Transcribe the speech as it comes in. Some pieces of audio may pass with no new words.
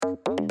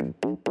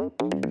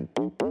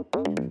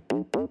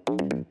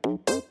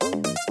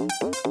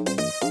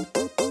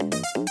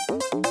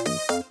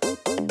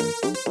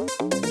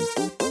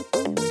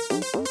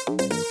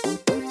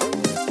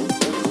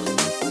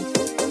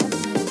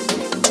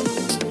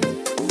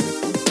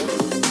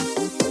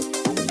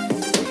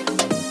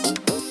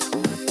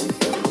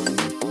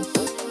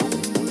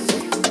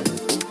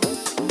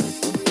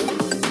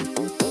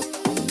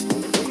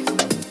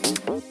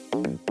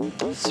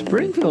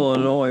Springfield,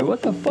 Illinois.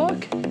 What the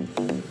fuck?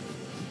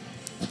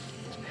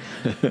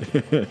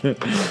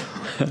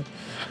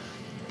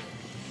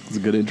 It's a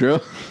good intro.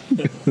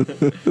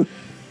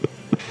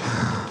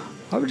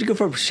 How would you go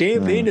from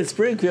Champaign to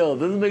Springfield?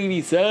 Doesn't make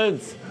any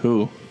sense.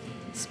 Who?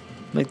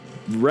 Like,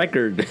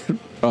 record.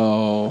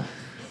 Oh.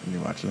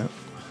 You're watching that?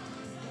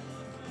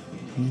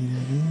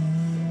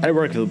 I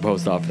work for the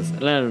post office,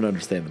 and I don't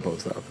understand the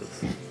post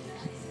office.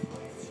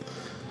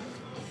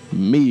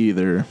 Me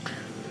either.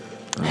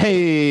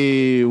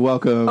 Hey,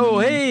 welcome. Oh,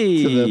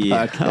 hey. To the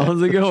podcast.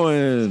 How's it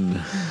going?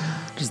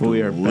 Just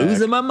We are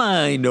losing back. my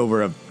mind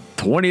over a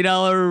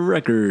 $20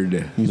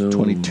 record. He's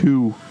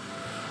 22.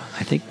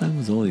 I think mine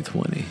was only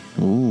 20.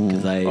 Ooh.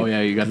 I, Oh,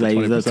 yeah, you got the I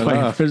used 20% that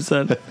off. 20%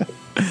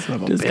 Son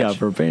of a discount bitch.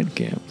 for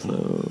Bandcamp.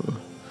 So,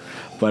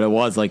 but it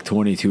was like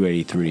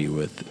 $22.83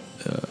 with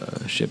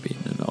shipping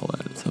and all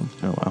that. So,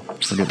 Oh, wow.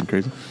 We're getting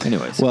crazy.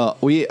 anyways, Well,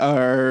 we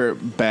are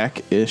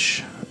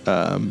back-ish.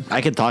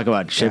 I could talk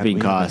about shipping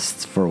we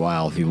costs for a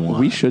while if you want.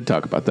 We should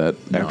talk about that,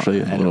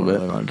 actually, I a little don't bit.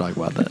 really want to talk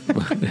about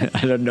that.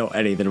 I don't know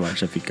anything about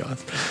shipping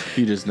costs.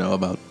 You just know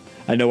about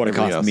I know what it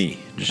everything costs else. me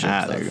to ship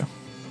stuff. There you go.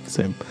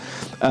 Same.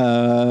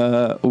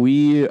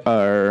 We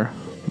are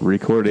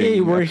recording Hey,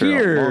 we're after a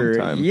here.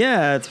 long time.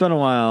 Yeah, it's been a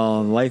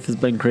while. Life has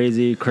been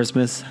crazy.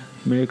 Christmas.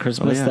 Merry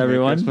Christmas yeah, to Merry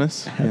everyone.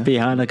 Christmas. Happy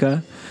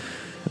Hanukkah.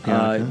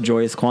 Hanukkah.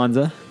 Joyous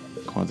Kwanzaa.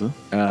 Kwanzaa,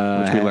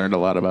 which we learned a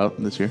lot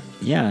about this year.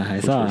 Yeah, I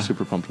Which saw. we're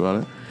super pumped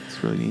about it.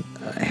 It's really neat.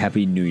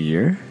 Happy New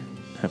Year.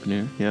 Happy New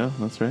Year. Yeah,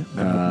 that's right.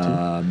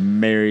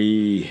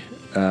 Merry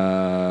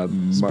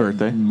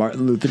birthday.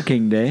 Martin Luther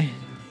King Day.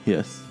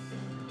 Yes.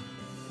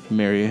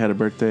 Mary had a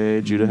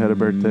birthday. Judah had a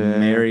birthday.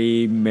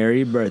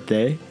 Merry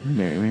birthday.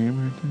 Merry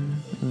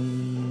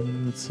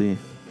birthday. Let's see.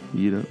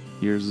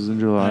 Yours is in I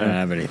July. don't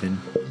have anything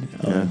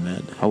other than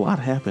that. A lot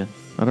happened.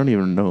 I don't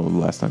even know the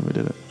last time we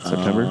did it.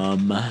 September?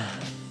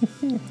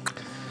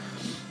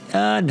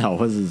 No, it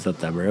wasn't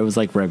September. It was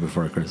like right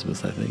before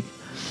Christmas, I think.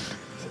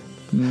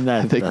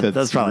 I think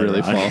that's probably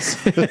really wrong.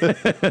 false.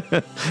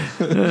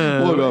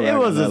 We'll go back It on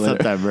wasn't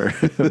that later.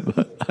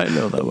 September. I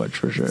know that much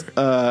for sure.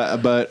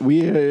 But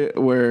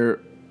we're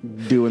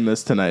doing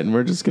this tonight, and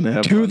we're just going to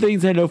have Two fun.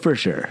 things I know for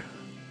sure.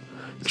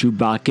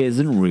 Chewbacca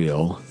isn't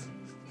real,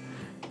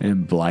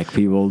 and black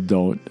people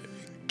don't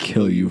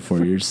kill you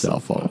for your cell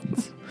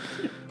phones.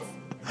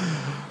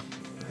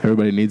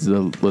 Everybody needs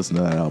to listen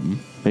to that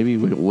album. Maybe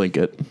we'll link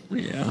it.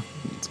 Yeah.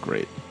 It's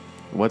great.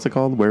 What's it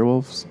called?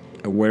 Werewolves?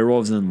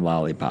 Werewolves and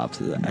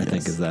Lollipops, I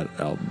think, is that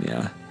album,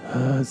 yeah.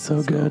 It's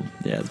so good.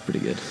 Yeah, it's pretty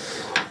good.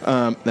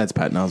 That's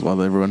Pat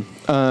Oswald, everyone.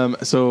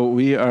 So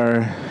we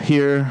are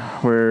here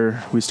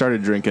where we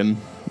started drinking.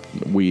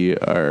 We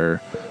are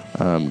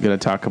going to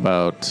talk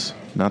about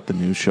not the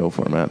new show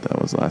format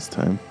that was last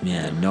time.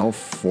 Yeah, no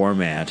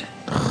format.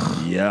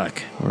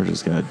 Yuck. We're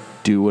just going to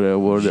do whatever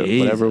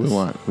we Jesus.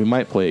 want. We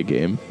might play a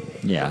game,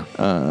 Yeah.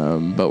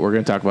 but we're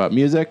going to talk about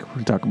music. We're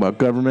going to talk about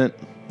government,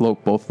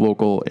 both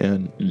local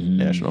and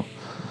national.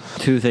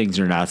 Two things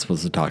you're not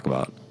supposed to talk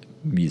about: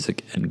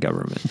 music and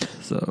government.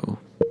 So,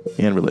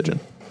 And religion.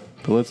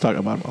 But let's talk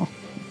about them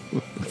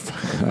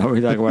all. are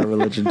we talking about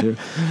religion too?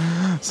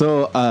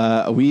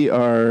 So we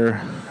are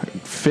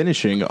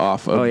finishing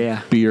off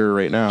a beer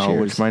right now,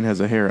 Cheers. which mine has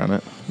a hair on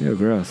it. Ew,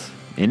 gross.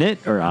 In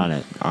it or on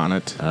it? On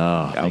it.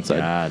 Oh, thank Outside.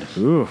 God.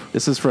 Ooh.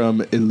 This is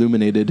from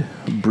Illuminated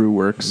Brew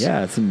Works.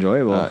 Yeah, it's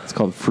enjoyable. It's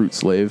called Fruit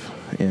Slave,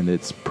 and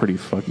it's pretty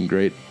fucking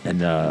great.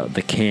 And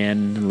the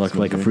can looked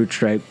like a fruit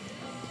stripe.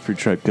 Fruit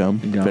Stripe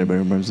gum. If Gum. anybody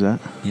remembers that.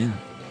 Yeah.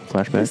 They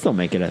Flashback. still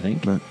make it, I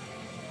think. But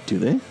do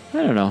they?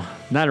 I don't know.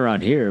 Not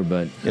around here,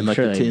 but In I'm like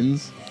sure the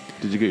tins?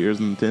 Did you get yours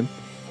in the tin?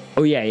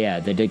 Oh, yeah.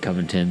 They did come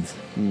in tins.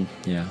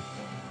 Yeah.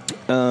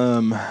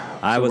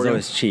 I was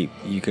always cheap.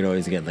 You could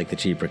always get like the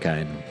cheaper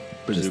kind.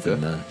 Just Bazooka.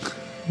 in the,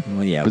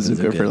 well, yeah,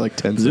 Bazooka for like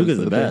 10 cents. Bazooka's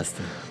the a best.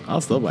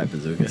 I'll still buy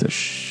Bazooka. It's a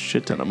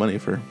shit ton of money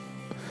for.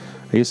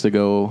 I used to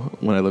go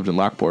when I lived in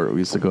Lockport. We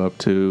used to go up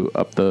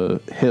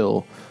the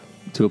hill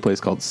to a place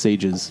called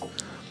Sages.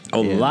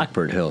 Oh, And-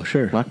 Lockport Hill,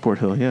 sure. Lockport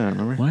Hill, yeah, I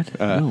remember. What?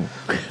 No.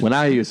 When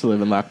I used to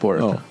live in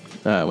Lockport, Oh.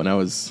 when I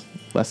was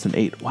less than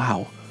 8.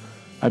 Wow.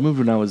 I moved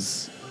when I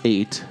was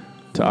 8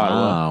 to Ottawa.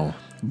 Wow.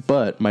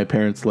 But my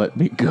parents let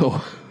me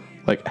go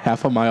like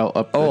half a mile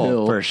up the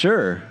hill for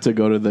sure. to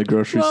go to the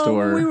grocery Well,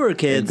 store. when we were and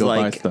kids, go buy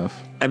like, stuff.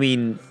 I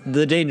mean,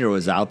 the danger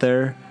was out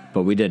there,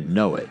 but we didn't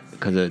know it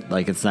because it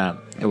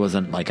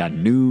wasn't like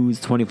on news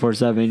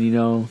 24/7, you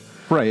know?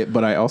 Right,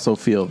 but I also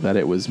feel that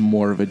it was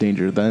more of a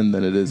danger then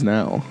than it is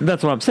now.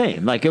 That's what I'm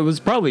saying. Like, it was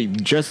probably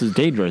just as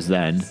dangerous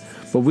then,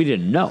 but we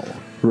didn't know.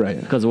 Right.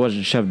 Because it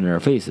wasn't shoved in our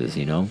faces,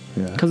 you know?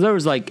 Yeah. Because there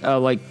was like I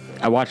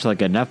watched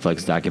like a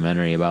Netflix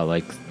documentary about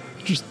like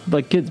just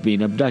like kids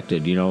being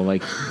abducted, you know,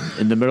 like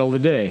in the middle of the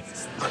day.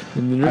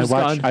 And they're just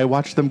gone. I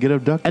watched them get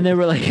abducted. And they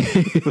were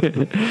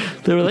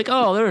like,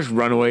 oh, there's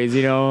runaways,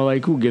 you know,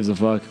 like who gives a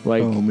fuck?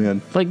 Like, Oh,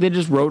 man. like they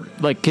just wrote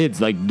like kids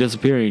like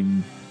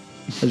disappearing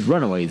as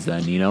runaways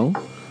then, you know?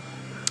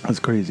 That's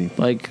crazy.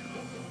 Like,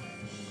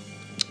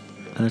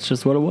 that's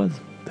just what it was.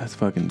 That's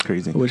fucking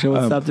crazy. I wish I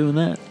would stop doing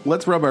that.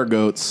 Let's rub our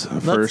goats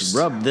Let's first.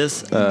 rub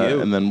this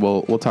goat. And then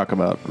we'll talk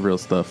about real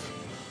stuff.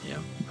 Yeah.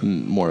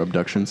 And more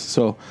abductions.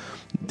 So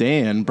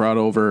Dan brought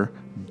over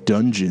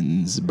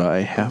Dungeons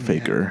by Half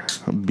Acre,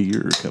 a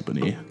beer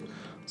company.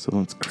 So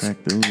let's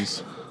crack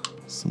those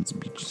sons of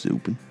bitches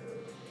open.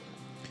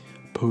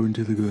 Pour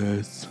into the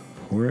glass.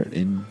 Pour it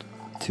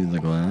into the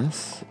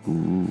glass.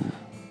 Ooh.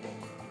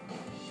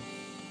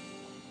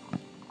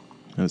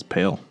 That's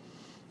pale.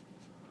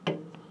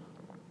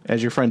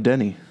 As your friend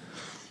Denny.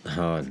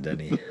 Oh,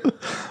 Denny.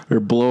 Or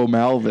Blow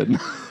Malvin.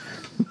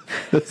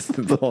 That's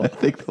I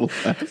think the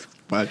last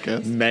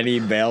podcast. Many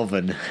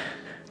Malvin.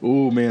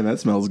 Oh man, that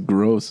smells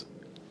gross.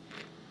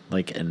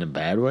 Like in a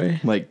bad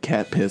way? Like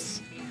cat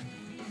piss.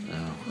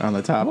 On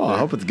the top. Oh, I there.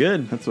 hope it's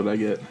good. That's what I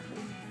get.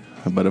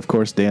 But of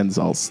course, Dan's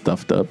all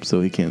stuffed up, so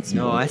he can't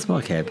smell. No, it. I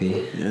smell Cappy.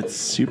 It's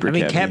super. I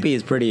mean, Cappy. Cappy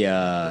is pretty.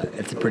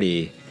 It's a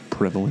pretty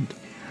Prevalent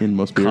in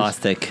most beers.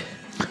 caustic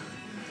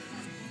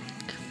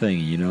thing,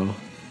 you know.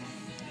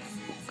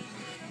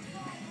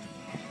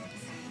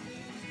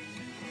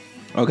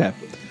 Okay.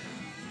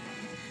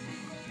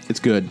 It's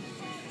good.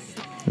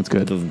 It's It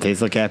good. doesn't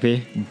taste like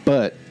Cappy.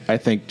 But I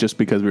think just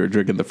because we were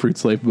drinking the Fruit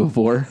Slave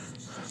before,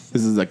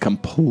 this is a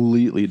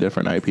completely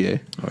different IPA.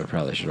 Oh, we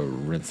probably should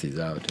have rinsed these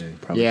out too.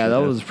 Probably Yeah, should that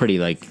have. was pretty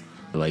like.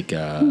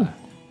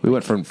 We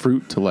went from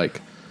fruit to like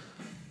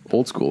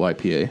old school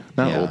IPA.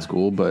 Not Yeah. old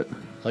school, but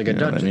Like a you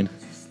know what I dungeon. mean?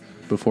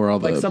 Before all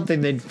Like the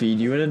something they'd feed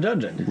you in a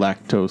dungeon.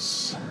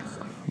 lactose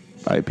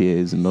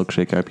IPAs and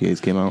milkshake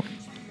IPAs came out.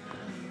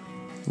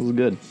 It was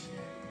good.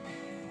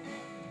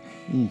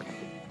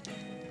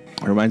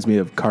 It reminds me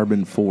of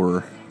Carbon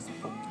 4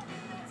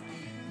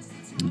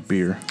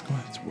 beer.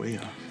 Oh, that's way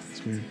off.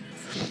 That's weird.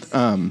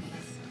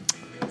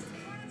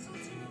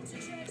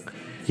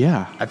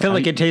 Yeah. I feel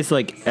like it tastes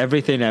like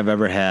everything I've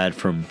ever had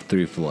from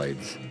Three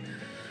Floyds.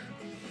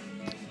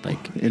 Like,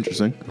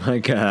 Interesting.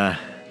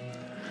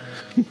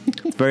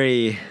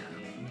 very.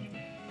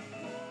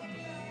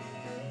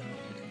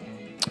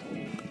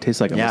 Tastes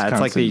like a Yeah, it's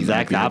like the Wisconsin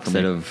exact IPA for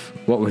opposite me. of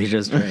what we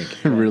just drank.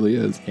 It really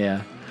is.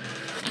 Yeah.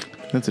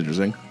 That's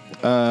interesting.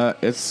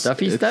 It's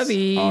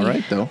Stuffy. All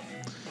right though.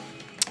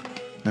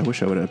 I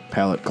wish I would have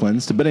palate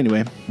cleansed, but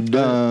anyway.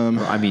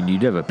 I mean, you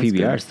do have a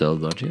PBR good. still,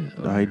 don't you?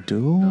 I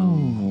do.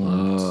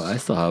 I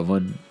still have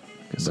one.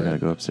 Guess I gotta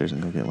go upstairs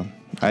and go get one.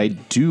 I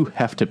do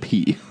have to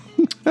pee.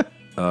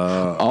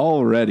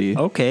 Already.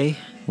 Okay.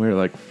 We're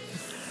like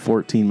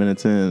 14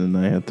 minutes in and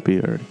I have to pee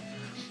already.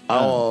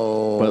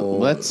 Oh. But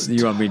let's.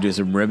 You want me to do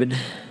some ribbon?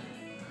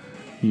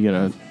 You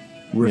gonna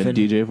Riffing?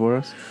 DJ for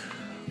us?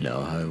 No,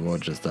 I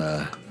won't just.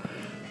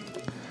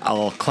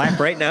 I'll clap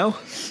right now.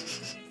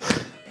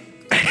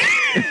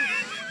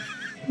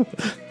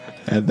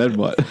 And then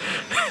what?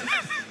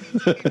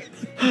 Look at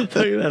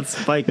that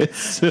spike.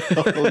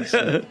 Holy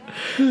shit.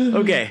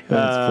 Okay.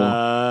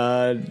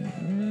 That's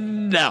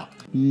Now.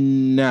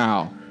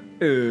 Now.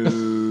 Okay.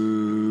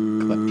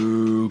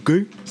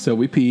 So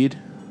we peed.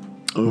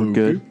 We're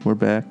good. We're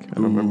back. I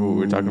don't remember what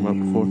we were talking about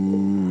before.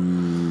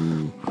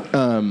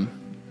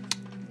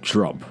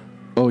 Trump.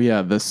 Oh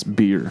yeah, this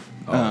beer.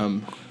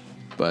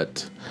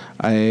 But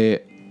I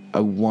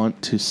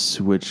want to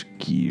switch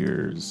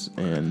gears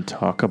and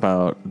talk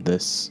about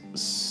this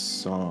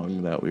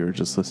song that we were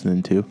just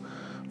listening to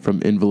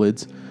from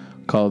Invalids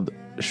called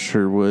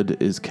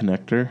Sherwood is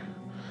Connector.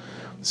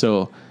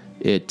 So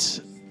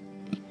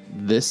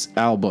this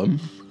album,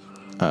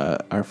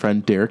 our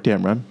friend Derek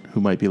Damron,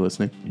 who might be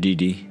listening,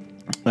 DD.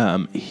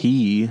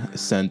 he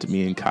sent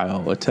me and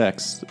Kyle a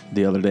text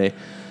the other day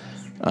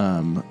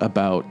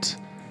about,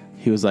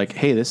 he was like,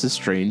 hey, this is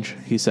strange.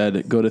 He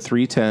said, go to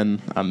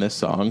 310 on this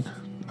song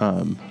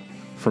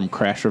from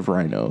Crash of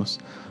Rhinos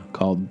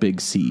called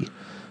Big C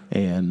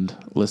and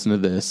listen to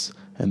this,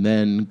 and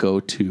then go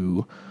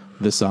to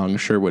the song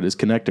Sherwood is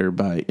Connector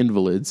by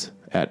Invalids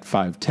at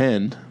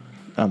 510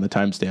 on the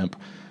timestamp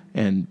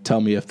and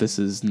tell me if this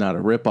is not a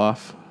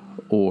ripoff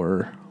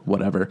or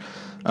whatever.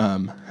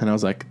 And I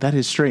was like, that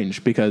is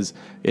strange because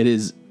it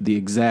is the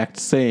exact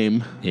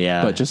same,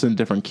 Yeah. but just in a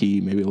different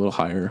key, maybe a little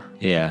higher,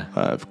 Yeah.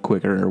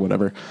 quicker or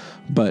whatever.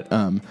 But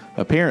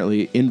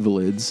apparently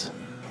Invalids,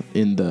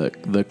 in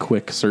the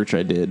quick search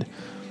I did,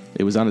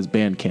 it was on his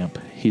Bandcamp.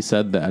 He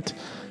said that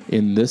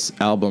in this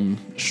album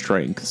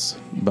Strengths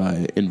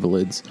by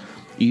Invalids,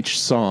 each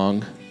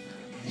song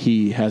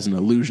he has an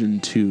allusion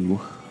to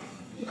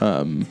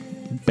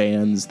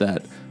bands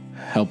that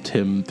helped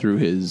him through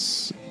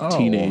his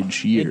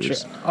teenage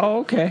years.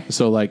 Okay.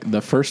 So like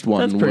the first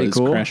one That's pretty was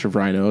cool. Crash of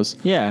Rhinos.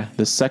 Yeah.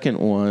 The second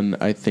one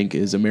I think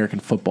is American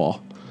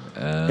Football.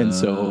 And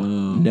so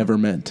Never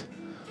Meant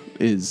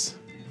is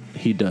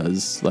he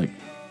does like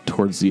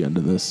towards the end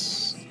of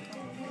this,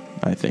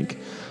 I think.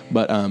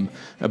 But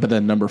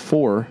then number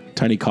 4,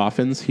 Tiny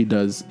Coffins, he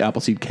does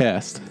Appleseed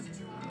Cast.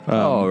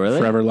 Oh, really?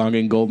 Forever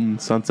Longing Golden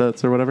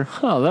Sunsets or whatever,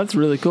 Oh, that's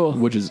really cool.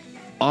 which is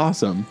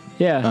awesome.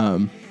 Yeah.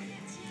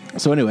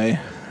 So anyway,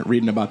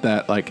 reading about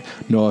that, like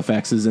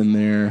NoFX is in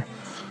there.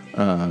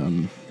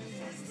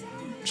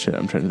 shit,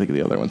 I'm trying to think of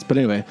the other ones. But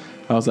anyway,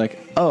 I was like,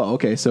 oh,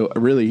 okay. So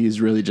really,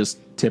 he's really just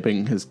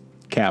tipping his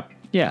cap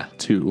Yeah.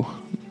 to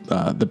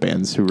the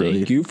bands who really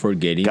Thank you for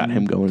getting got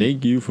him going.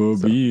 Thank you for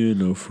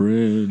being a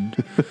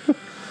friend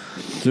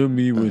to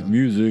me with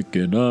music,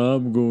 and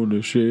I'm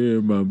gonna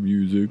share my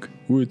music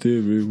with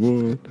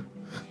everyone.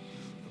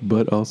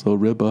 But also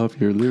rip off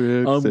your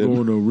lyrics. I'm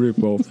gonna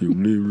rip off your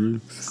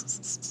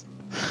lyrics.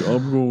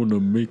 I'm gonna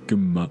make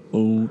them my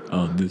own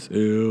on this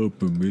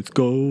album. It's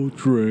called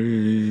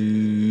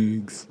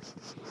Drinks.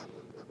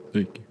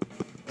 Thank you.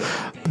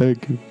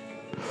 Thank you.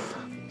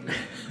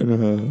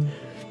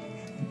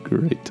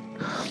 Great.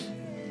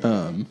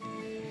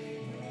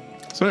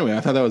 So anyway,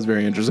 I thought that was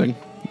very interesting.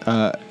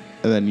 And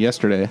then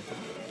yesterday,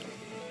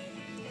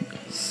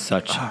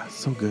 Such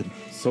so good,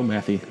 so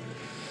mathy,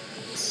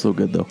 so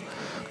good though.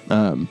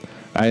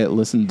 I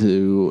listened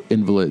to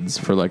Invalids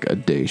for like a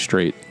day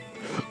straight.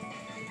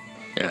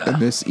 yeah.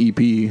 And this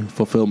EP,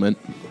 Fulfillment,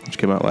 which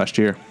came out last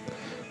year,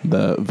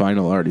 the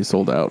vinyl already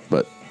sold out,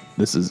 but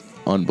this is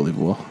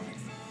unbelievable.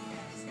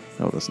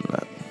 I'll listen to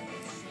that.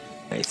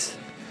 Nice.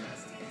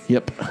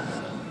 Yep.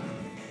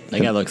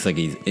 That guy looks like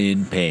he's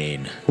in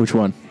pain. Which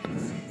one?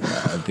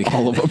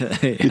 All of them.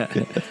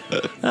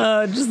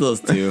 Yeah. Just those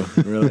two,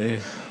 really.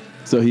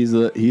 So he's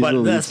the But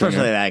lead especially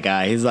singer. that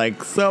guy. He's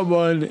like,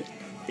 someone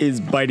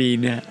is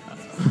biting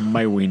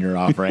my wiener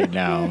off right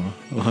now.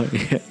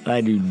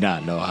 I do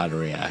not know how to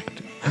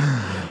react.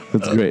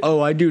 That's great. Oh,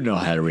 I do know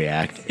how to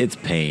react. It's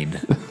pain.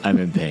 I'm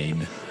in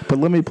pain. But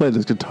let me play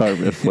this guitar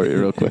riff for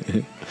you real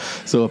quick.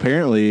 So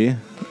apparently,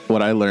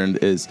 what I learned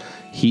is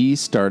he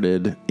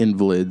started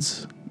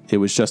Invalids. It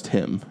was just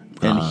him,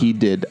 and he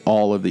did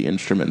all of the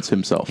instruments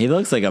himself. He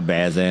looks like a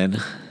Bazan.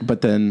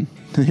 But then,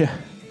 yeah.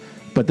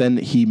 But then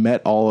he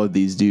met all of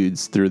these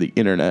dudes through the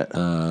internet.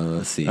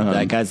 Let's see.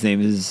 That guy's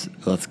name is.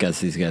 Let's guess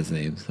these guys'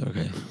 names.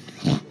 Okay.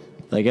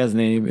 That guy's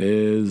name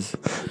is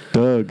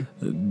Doug,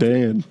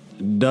 Dan.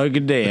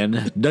 Doug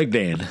Dan. Doug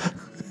Dan.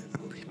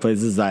 He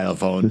plays the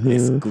xylophone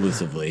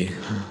exclusively.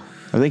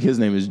 I think his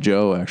name is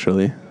Joe,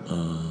 actually.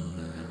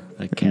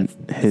 That cat's,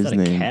 His is that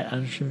name. a cat on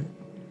a shirt?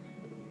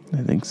 I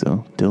think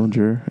so.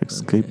 Dillinger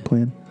Escape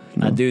Plan.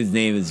 No, That dude's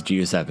name is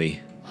Giuseppe.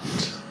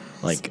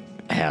 Like,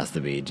 has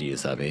to be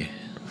Giuseppe.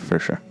 for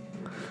sure.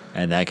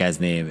 And that guy's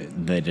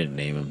name, they didn't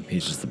name him.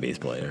 He's just a bass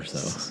player, so.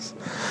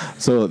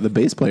 So the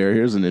bass player,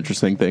 here's an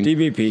interesting thing.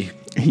 DVP.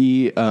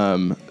 He,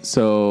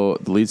 so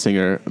the lead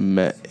singer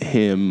met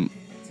him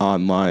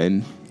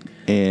online,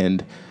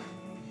 and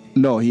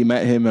no, he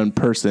met him in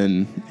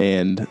person,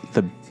 and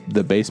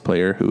the bass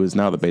player, who is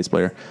now the bass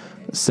player,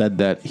 said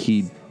that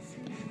he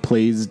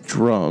plays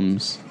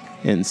drums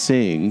and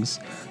sings,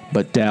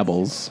 but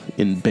dabbles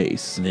in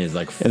bass. And he's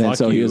like, And then fuck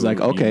so he you. was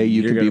like, okay,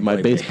 you You're can be gonna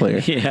my play bass player.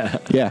 Yeah.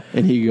 Yeah.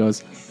 And he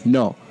goes,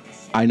 no,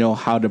 I know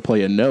how to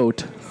play a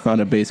note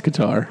on a bass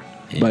guitar,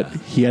 but Yeah.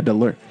 he had to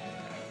learn.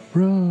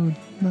 Road,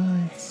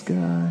 night,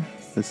 sky.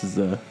 This is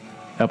the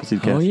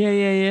Appleseed Cast. Oh,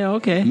 yeah,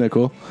 okay. Isn't that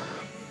cool?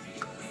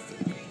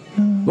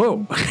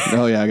 Whoa.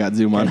 Oh, yeah, I got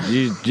zoom on.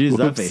 Giuseppe.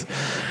 Whoops.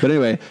 But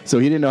anyway, so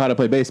he didn't know how to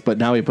play bass, but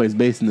now he plays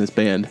bass in this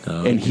band. Oh,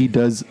 and okay. he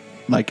does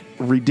like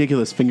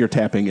ridiculous finger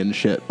tapping and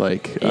shit,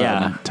 like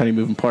Yeah. Tiny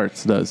Moving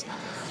Parts does.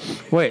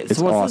 Wait, It's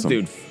so what's awesome.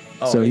 this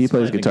dude? So he he's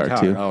plays playing guitar,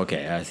 too. Oh,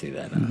 okay, I see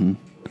that now.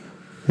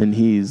 And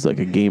he's like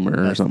a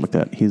gamer or something like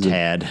that. He's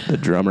Tad. the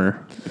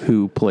drummer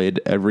who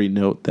played every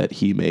note that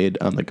he made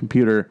on the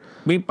computer,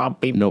 Beep, bop,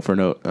 beep. note for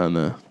note on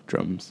the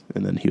drums.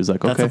 And then he was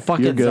like, That's okay, a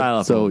fucking you're good.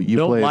 xylophone. So you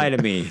Don't played- lie to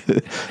me.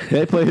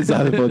 They play his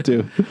xylophone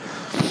too.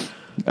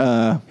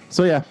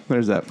 So yeah,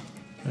 there's that.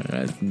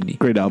 That's neat.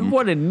 Great album.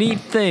 What a neat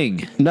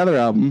thing. Another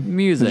album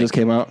Music. that just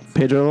came out,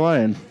 Pedro the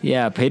Lion.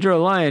 Yeah,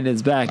 Pedro Lion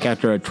is back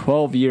after a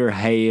 12-year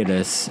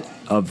hiatus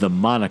of the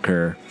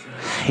moniker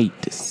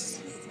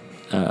Hiatus.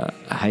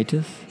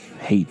 hiatus.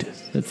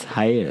 Hiatus. It's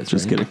hiatus.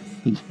 Just right?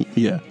 kidding.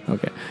 Yeah.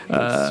 Okay.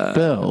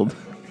 Spelled.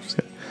 Just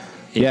kidding.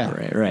 Yeah.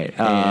 Right.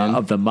 And-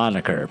 Of the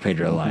moniker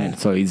Pedro Lion.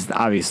 So he's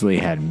obviously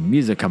had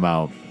music come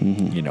out,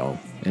 you know,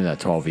 in that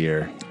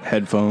 12-year.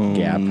 Headphones.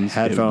 Gap.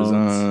 Headphones. It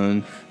was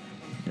on.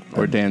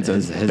 Or Dan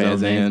says His own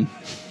Bazan.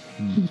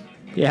 name.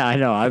 Yeah, I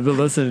know. I've been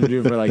listening to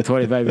him for like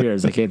 25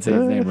 years. I can't say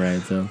his name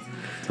right. So,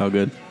 It's all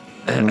good.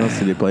 What else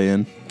did he play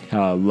in?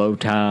 Low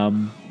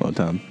Tom. Long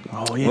time.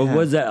 Oh, yeah. What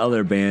was that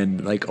other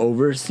band? Like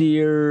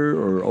Overseer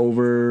or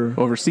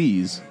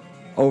Overseas.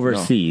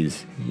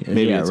 Overseas?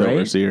 Maybe yeah, it's right?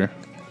 Overseer.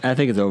 I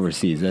think it's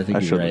Overseas. I think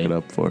I you're should right. look it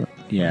up for it.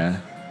 Yeah,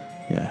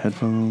 Yeah,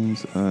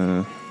 headphones.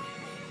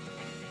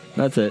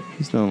 that's it.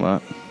 He's done a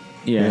lot.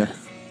 Yeah.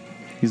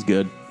 He's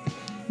good.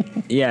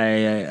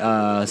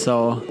 Yeah.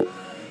 So,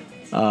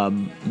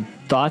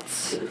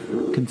 thoughts,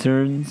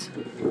 concerns?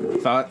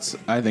 Thoughts?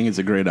 I think it's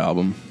a great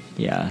album.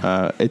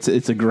 Yeah. It's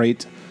a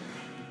great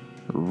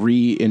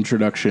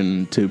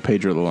reintroduction to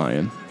Pedro the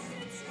Lion.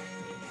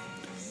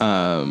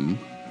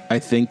 I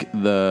think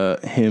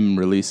him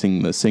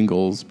releasing the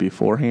singles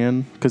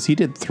beforehand, because he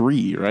did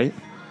 3, right?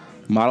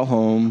 Model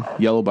Home,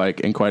 Yellow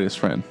Bike, and Quietest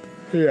Friend.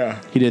 Yeah.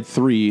 He did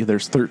 3.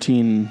 There's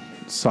 13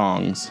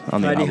 songs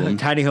on the album.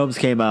 Tiny Homes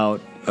came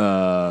out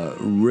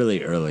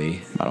really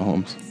early. Model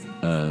homes.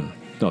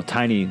 No,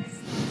 tiny.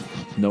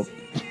 Nope.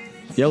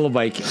 Yellow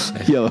bike.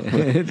 Yellow.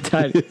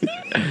 Tiny.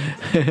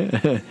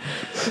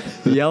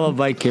 Yellow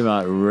bike came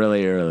out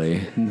really early.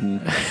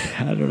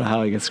 Mm-hmm. I don't know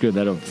how I got screwed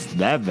that up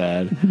that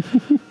bad.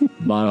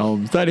 Model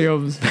homes, tiny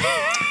homes.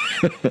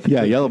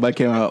 Yeah, Yellow Bike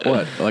came out,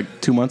 what, like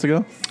 2 months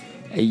ago?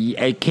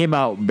 It came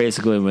out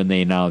basically when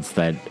they announced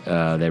that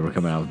they were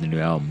coming out with a new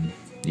album.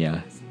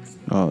 Yeah.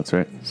 Oh, that's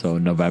right. So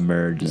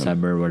November,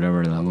 December,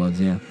 whatever that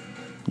was, yeah.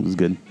 It was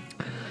good.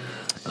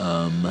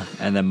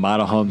 And then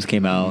Model Homes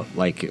came out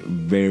like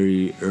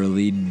very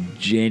early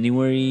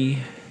January,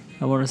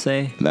 I want to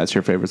say. That's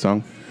your favorite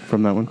song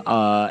from that one?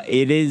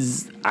 It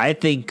is. I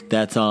think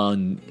that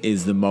song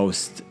is the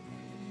most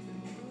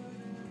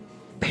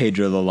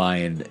Pedro the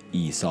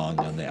Lion-y song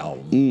on the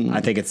album.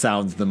 I think it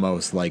sounds the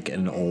most like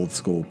an old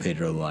school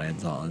Pedro the Lion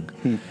song.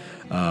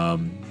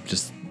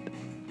 Just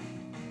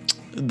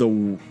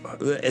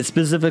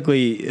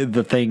specifically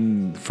the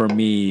thing for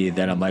me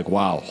that I'm like,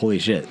 wow, holy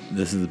shit,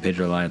 this is the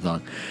Pedro the Lion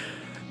song.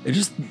 It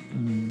just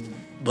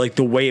like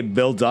the way it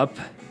builds up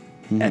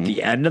at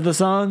the end of the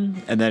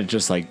song, and then it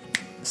just like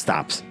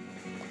stops.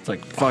 It's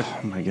like, fuck,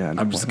 Oh my God.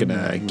 I'm just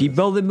gonna keep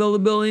building,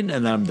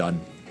 and then I'm done.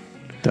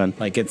 Done.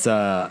 Like it's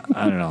I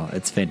don't know,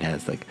 it's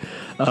fantastic.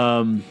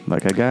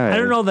 Like a guy. I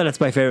don't know that it's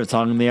my favorite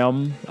song on the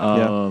album,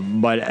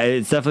 but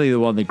it's definitely the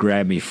one that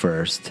grabbed me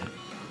first.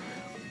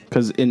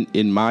 Because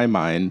in my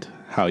mind,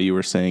 how you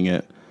were saying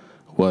it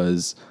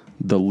was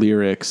the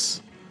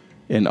lyrics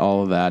and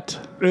all of that.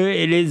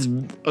 It is,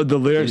 the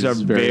lyrics are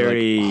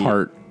very like,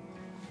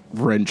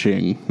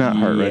 heart-wrenching. Not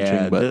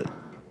heart-wrenching, but...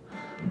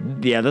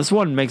 this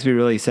one makes me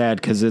really sad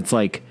because it's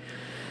like,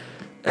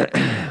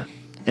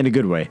 in a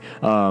good way.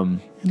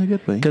 In a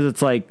good way. Because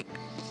it's like,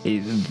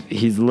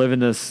 he's living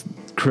this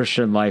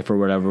Christian life or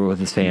whatever with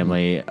his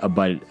family,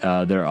 but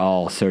they're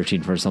all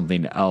searching for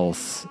something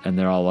else, and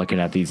they're all looking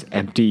at these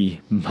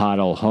empty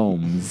model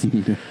homes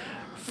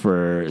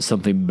for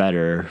something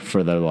better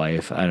for their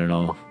life. I don't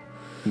know.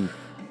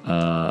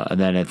 And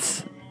then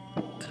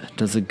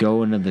does it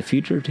go into the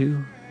future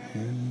too?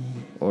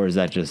 Or is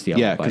that just the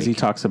Yeah, because he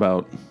talks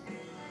about...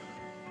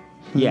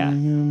 Yeah,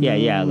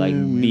 like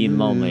being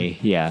lonely.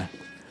 Yeah.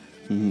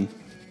 Mm-hmm.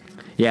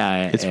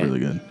 Yeah. It's really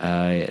good.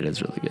 It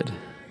is really good.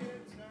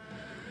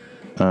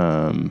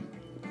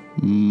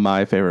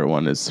 My favorite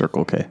one is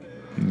Circle K.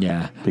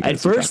 Yeah. Because At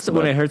first,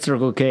 when I heard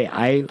Circle K,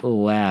 I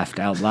laughed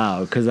out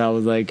loud because I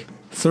was like,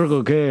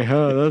 Circle K,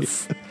 huh?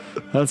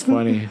 That's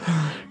funny.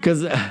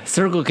 Because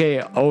Circle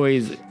K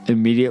always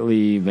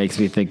immediately makes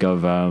me think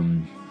of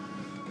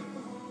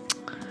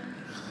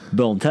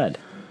Bill and Ted.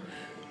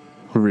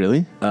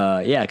 Really?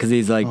 Yeah, because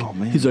he's like, Oh,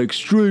 man. he's like,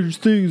 strange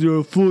things are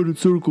afoot at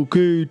Circle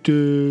K,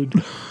 Ted.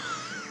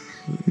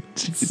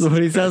 That's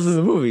what he says in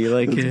the movie.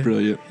 Like, That's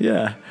brilliant.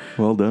 Yeah.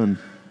 Well done.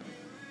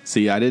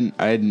 See, I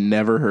had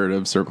never heard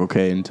of Circle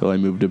K until I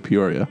moved to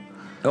Peoria.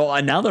 Oh,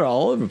 and now they're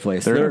all over the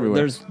place. They're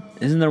everywhere.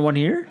 Isn't there one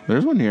here?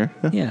 There's one here.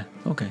 Yeah.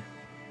 Okay.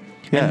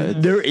 Yeah,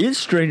 And there is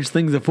strange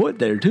things afoot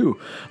there too.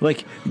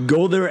 Like,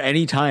 go there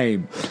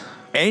anytime,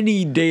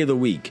 any day of the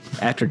week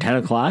after 10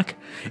 o'clock,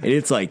 and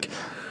it's like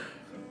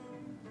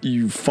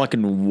you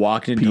fucking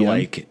walked into PM?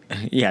 like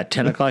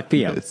 10 o'clock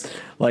p.m.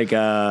 Like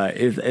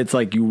it's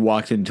like you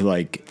walked into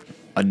like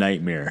a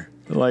nightmare.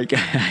 Like,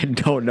 I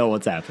don't know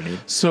what's happening.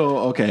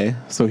 So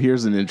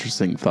here's an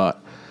interesting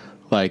thought.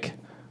 Like,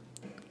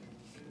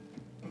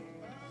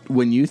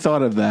 when you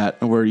thought of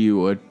that, were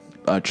you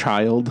a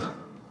child?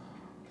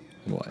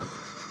 What?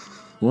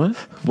 What?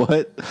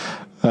 What?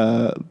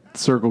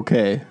 Circle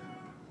K.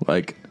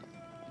 Like,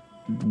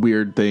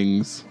 weird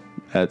things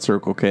at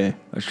Circle K.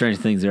 Strange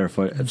things are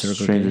afoot at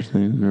Circle Stranger K.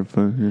 things are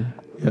fun.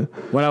 Yeah.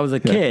 When I was a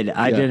kid,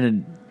 I Yeah.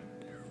 didn't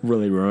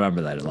really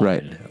remember that a lot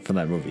Right. from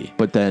that movie.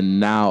 But then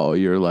now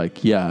you're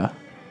like, yeah,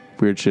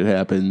 weird shit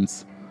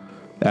happens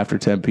after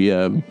 10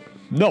 p.m.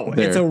 No,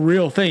 There. it's a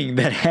real thing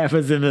that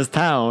happens in this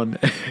town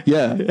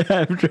Yeah.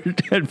 after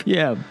 10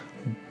 p.m.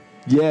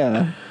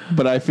 Yeah.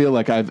 But I feel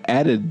like I've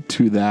added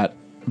to that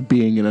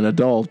being an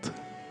adult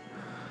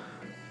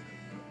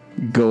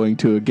going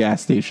to a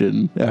gas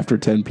station after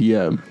 10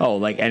 p.m. Oh,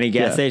 like any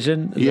gas Yeah. station?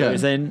 Is that what Yeah. you're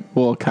saying?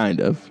 Well, kind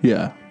of.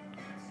 Yeah.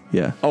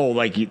 Yeah. Oh,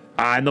 like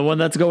I'm the one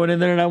that's going in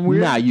there and I'm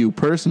weird? Not you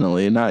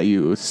personally, not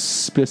you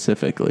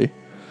specifically.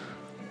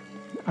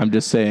 I'm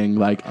just saying,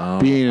 like,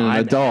 being an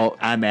adult.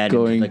 I'm adding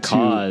going to the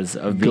cause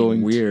of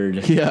being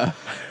weird. Yeah.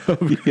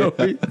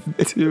 Going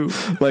to.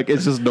 Like,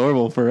 it's just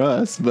normal for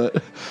us,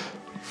 but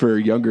for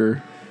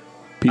younger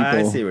people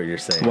I see what you're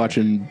saying.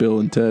 watching Bill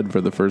and Ted for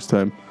the first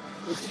time.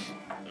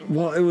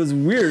 Well, it was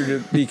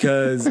weird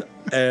because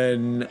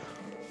a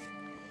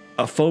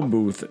phone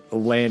booth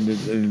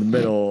landed in the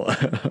middle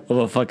of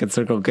a fucking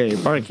Circle K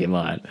parking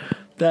lot.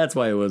 That's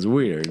why it was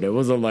weird. It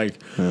wasn't like,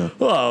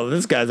 oh,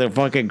 this guy's a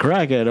fucking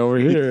crackhead over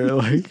here,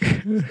 like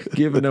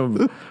giving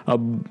him a.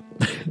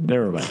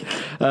 Never mind.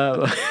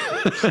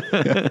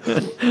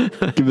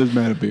 Give this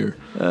man a beer.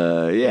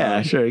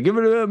 Yeah, sure. Give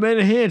a man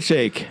a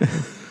handshake.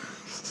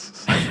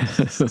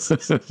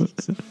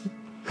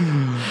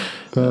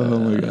 Oh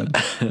my god.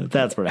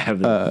 That's what I have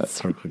the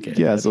Circle K.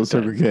 Yeah, That's so okay.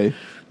 Circle K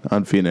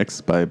on Phoenix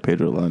by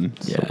Pedro Lund.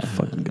 So Yeah,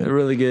 fucking they're good.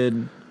 really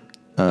good.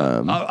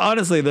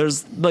 Honestly,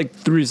 there's like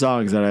 3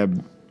 songs that I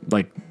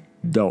like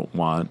don't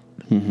want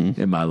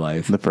in my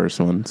life. The first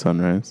one,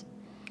 Sunrise.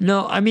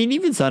 No, I mean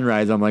even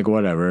Sunrise, I'm like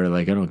whatever.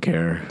 Like I don't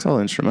care. It's all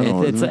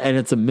instrumental, isn't it? And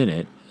it's a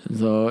minute,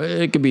 so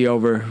it could be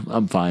over.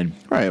 I'm fine.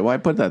 Right, why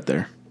put that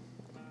there?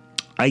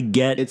 I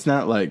get It's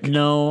not like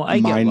no, I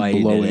get why you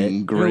did mind-blowing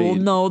it. great. Well,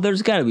 no,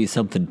 there's got to be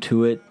something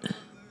to it.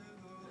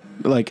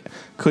 like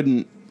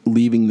couldn't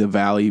Leaving the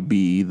Valley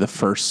be the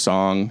first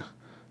song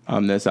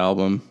on this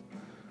album?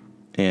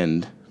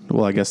 And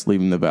well, I guess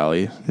Leaving the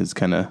Valley is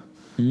kind of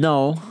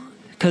No,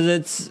 because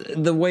it's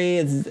the way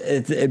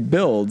it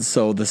builds.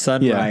 So the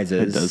sun Yeah,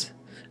 rises, it does.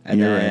 and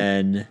You're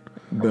then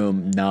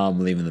boom, now I'm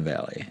leaving the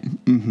valley.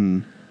 Mm-hmm.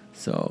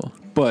 So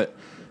but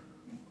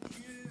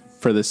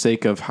for the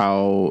sake of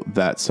how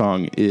that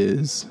song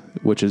is,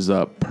 which is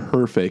a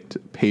perfect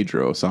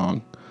Pedro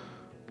song,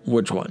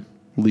 which one?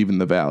 Leaving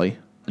the Valley.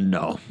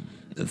 No,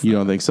 it's You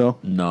don't think so?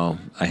 no.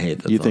 I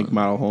hate that. You song. think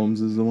Model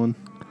Homes is the one?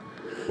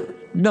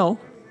 No,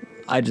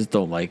 I just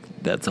don't like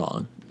that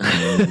song.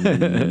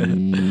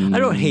 I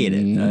don't hate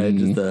it. I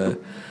just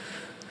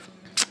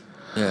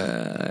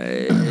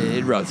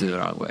it rubs me the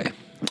wrong way.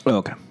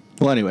 Okay.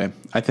 Well, anyway,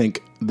 I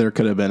think there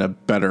could have been a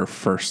better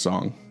first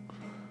song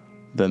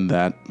than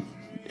that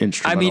I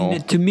instrumental.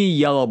 mean, to me,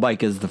 Yellow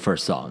Bike is the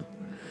first song.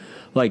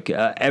 Like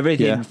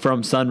everything Yeah.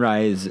 from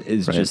Sunrise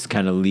is Right. just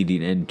kind of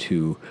leading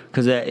into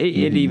because it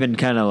even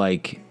kind of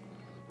like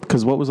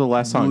because what was the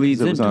last song? 'Cause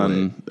bleeds it was into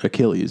on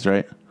Achilles,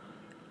 right?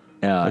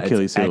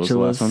 Achilles heel was the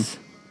last one.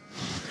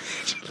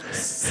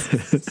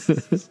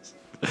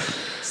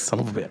 Son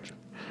of a bitch.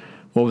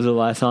 What was the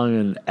last song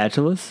in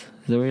Atlas?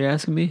 Is that what you're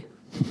asking me?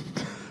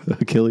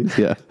 Achilles,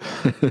 yeah.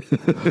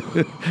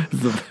 It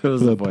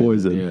was The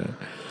Poison. Yeah.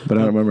 But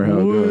I don't remember how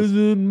it goes.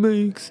 Poison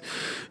makes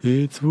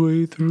its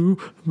way through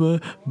my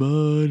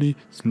body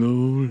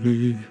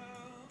slowly.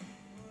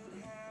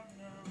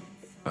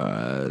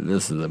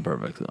 This is the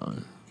perfect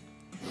song.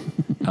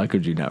 How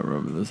could you not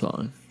remember the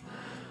song?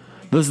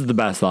 This is the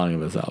best song of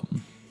this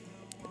album.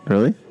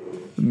 Really?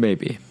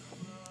 Maybe.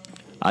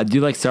 I do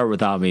like Start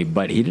Without Me,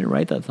 but he didn't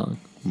write that song.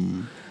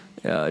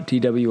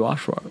 T.W.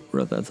 Oshawa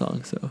wrote that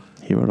song, so.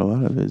 He wrote a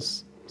lot of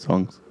his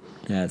songs.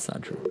 Yeah, it's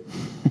not true.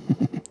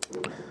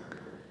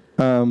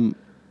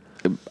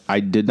 I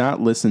did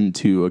not listen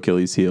to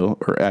Achilles heel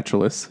or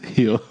Achilles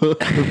heel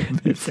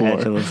before,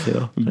 Achilles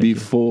heel.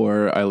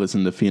 before I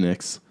listened to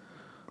Phoenix.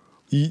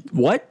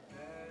 What?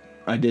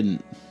 I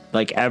didn't.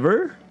 Like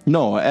ever?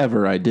 No,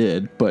 ever I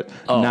did, but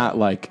not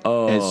like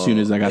as soon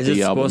as I got Is the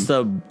it album.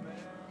 supposed to?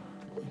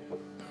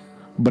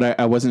 But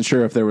I wasn't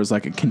sure if there was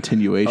like a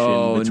continuation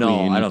Oh between.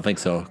 no, I don't think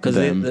so. Because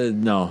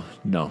no.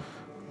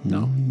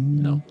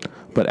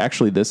 But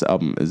actually, this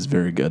album is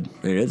very good.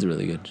 It is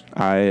really good.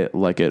 I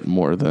like it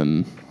more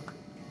than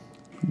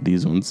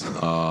these ones.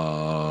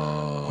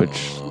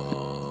 Which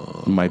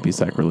might be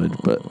sacrilege,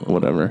 but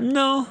whatever.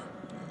 No,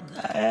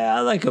 I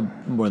like it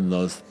more than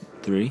those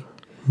 3.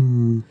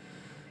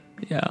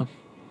 Yeah.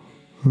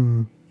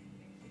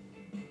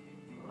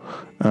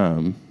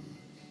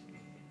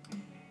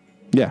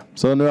 Yeah,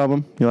 so the new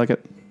album, you like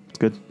it? It's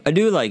good. I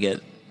do like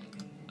it.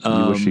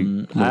 You wish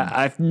you would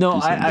I do something feel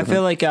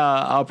different? like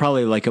I'll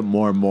probably like it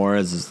more and more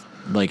as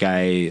like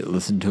I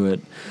listen to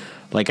it.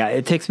 Like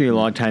it takes me a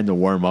long time to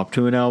warm up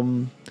to an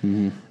album,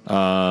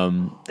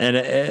 and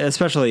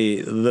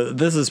especially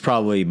this is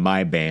probably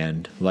my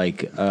band,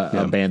 like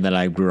a band that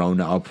I've grown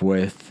up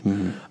with.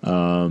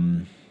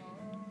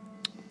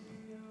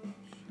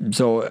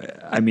 So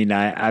I mean,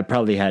 I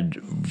probably had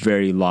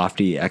very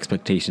lofty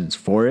expectations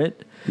for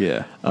it.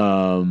 Yeah.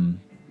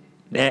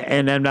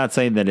 And I'm not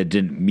saying that it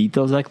didn't meet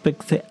those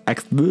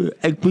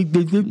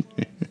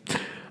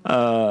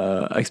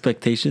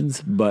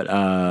expectations, but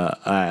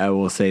I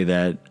will say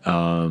that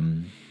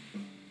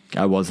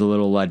I was a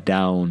little let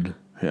down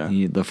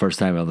the first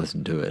time I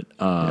listened to it.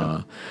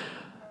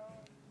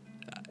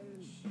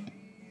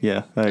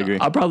 Yeah, I agree.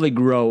 I'll probably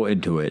grow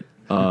into it.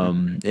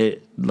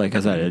 It, like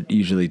I said, it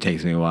usually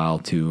takes me a while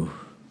to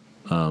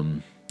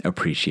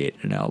appreciate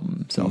an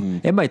album, so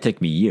it might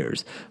take me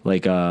years.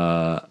 Like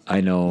I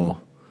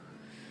know.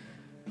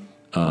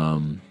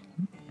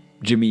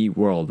 Jimmy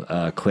World,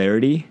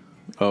 Clarity.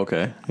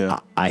 Okay, yeah.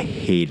 I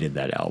hated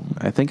that album.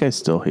 I think I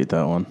still hate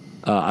that one.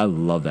 I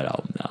love that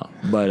album now,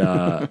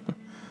 but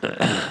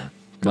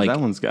like that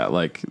one's got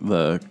like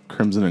the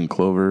Crimson and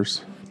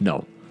Clovers.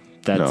 no,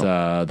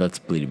 that's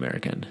Bleed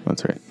American.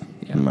 That's right.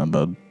 Yeah. My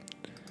bud.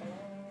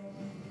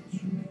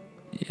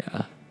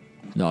 Yeah,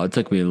 no, it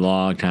took me a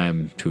long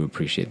time to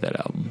appreciate that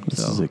album.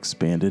 This So is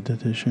expanded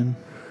edition.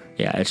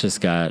 yeah, it's just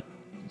got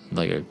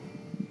like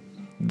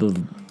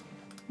the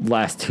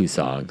last 2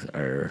 songs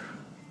are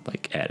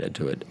like added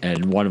to it,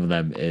 and one of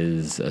them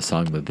is a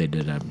song that they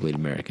did on Bleed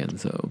American.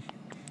 So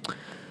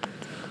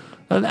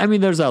I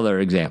mean, there's other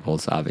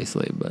examples,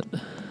 obviously, but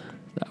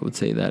I would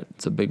say that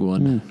it's a big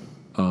one.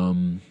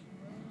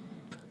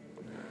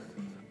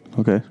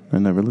 Okay, I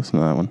never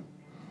listened to that one.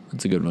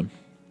 It's a good one.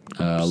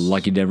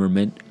 Lucky Denver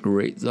Mint,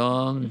 great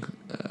song.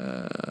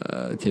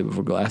 Table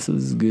for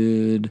Glasses is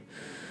good.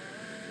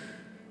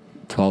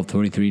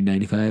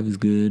 12/23/95 is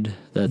good.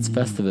 That's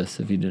Festivus,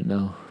 if you didn't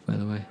know, by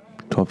the way.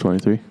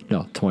 12/23?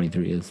 No,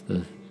 23 is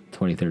the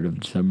 23rd of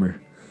December.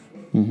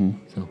 So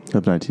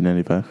Of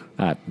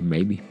 1995?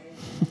 maybe.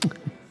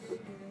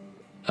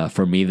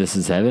 For Me, This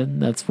Is Heaven.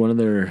 That's one of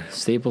their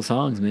staple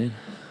songs, man.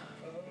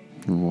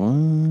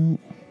 What?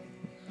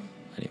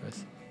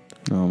 Anyways.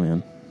 Oh,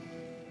 man.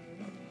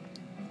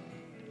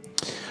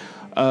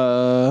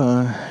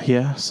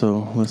 Yeah,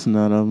 so listen to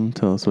that album.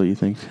 Tell us what you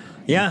think.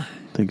 Yeah.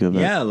 Think of it.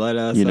 Yeah, let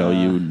us. You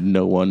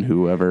know one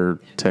who ever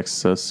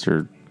texts us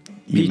or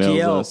emails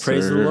PTL, us.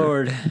 praise the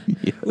Lord.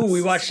 Yes. Ooh,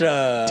 we watched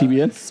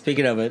TBS?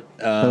 Speaking of it,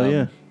 Oh,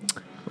 yeah.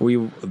 we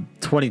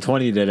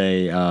 2020 did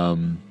a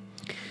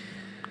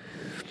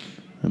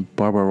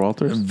Barbara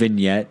Walters?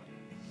 vignette.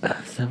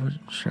 Is that what?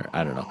 Sure,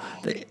 I don't know.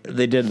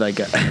 They did like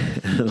a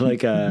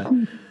like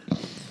a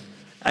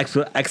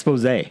expose.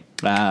 That's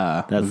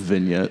That's-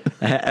 vignette.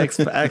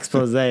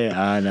 Expose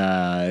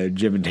on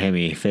Jim and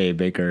Tammy Faye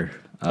Baker.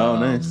 Oh,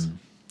 nice.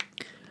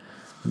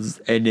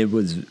 And it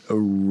was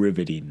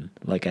riveting.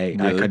 Like I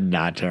Really? could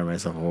not tear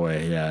myself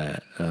away. Yeah.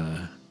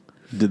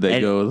 Did they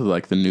And- go with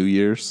like the New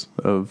Year's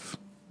of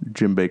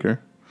Jim Baker?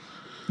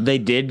 They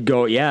did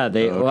go, yeah.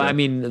 Well, I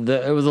mean,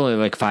 it was only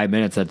like 5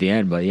 minutes at the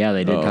end, but yeah,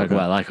 they did talk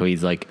about like how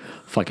he's like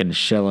fucking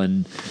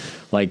shilling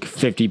like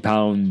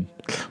 50-pound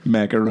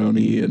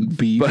Macaroni and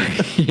beef.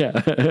 yeah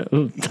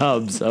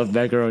tubs of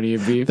macaroni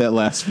and beef. That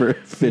lasts for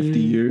 50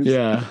 years.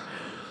 Yeah.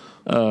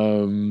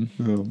 Oh my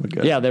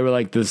god. Yeah, they were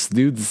like, this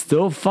dude's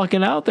still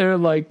fucking out there,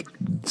 like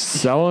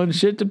selling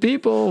shit to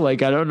people.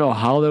 Like, I don't know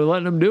how they're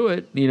letting him do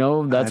it. You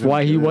know, that's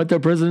why he went to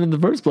prison in the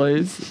first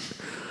place.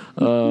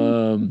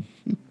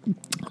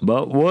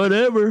 But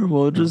whatever,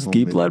 we'll just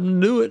keep letting him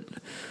do it.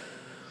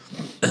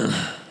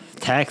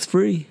 Tax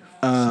free.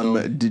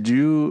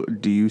 Do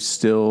you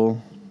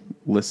still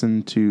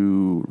listen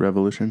to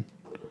Revolution?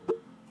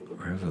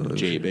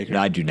 Jay Baker.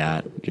 I do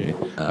not. Jay.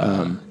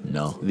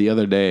 No. The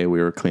other day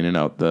we were cleaning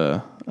out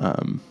the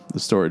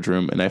storage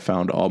room and I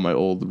found all my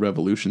old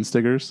Revolution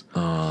stickers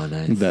Oh,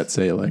 nice. that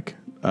say like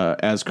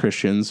as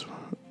Christians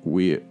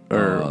we're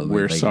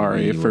like,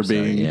 sorry for we're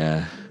sorry. being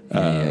Yeah.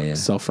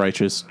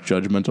 self-righteous,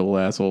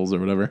 judgmental assholes or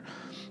whatever.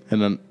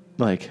 And then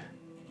like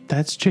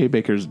that's Jay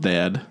Baker's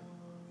dad.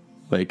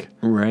 Like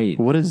Right.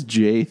 what does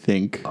Jay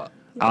think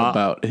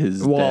about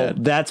his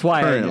dad? That's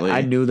why currently?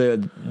 I knew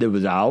that it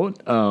was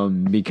out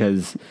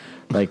because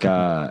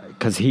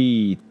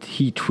he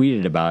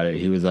tweeted about it.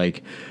 He's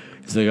like,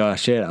 oh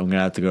shit, I'm gonna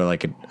have to go to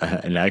like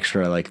an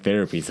extra like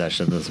therapy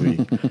session this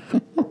week.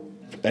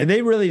 And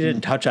they really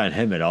didn't touch on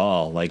him at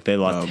all. Like they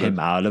left him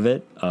out of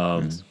it.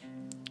 But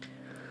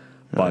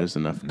there's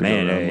enough to go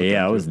man, around with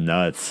yeah, that, it was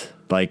nuts.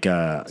 Like,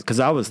 cause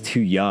I was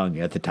too young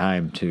at the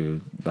time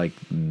to like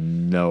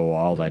know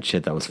all that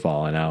shit that was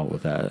falling out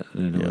with that.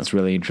 And it was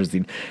really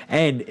interesting.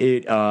 And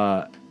it,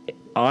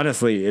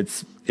 honestly,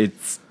 it's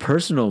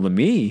personal to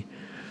me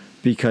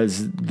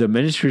because the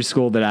ministry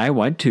school that I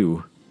went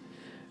to,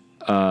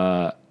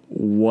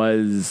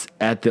 was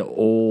at the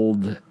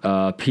old,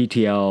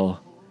 PTL,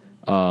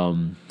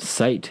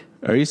 site.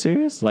 Are you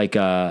serious? Like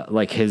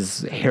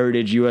his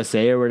Heritage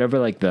USA or whatever,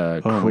 like the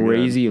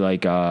crazy,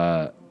 like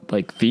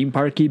theme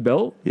park he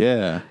built.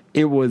 Yeah.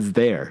 It was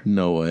there.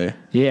 No way.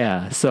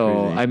 Yeah.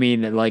 So, Crazy. I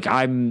mean, like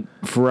I'm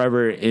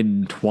forever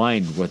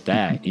entwined with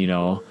that, you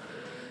know,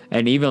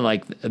 and even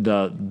like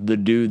the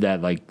dude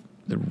that like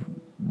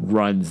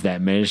runs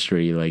that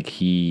ministry, like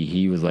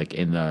he was like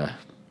in the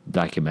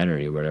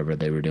documentary or whatever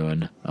they were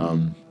doing.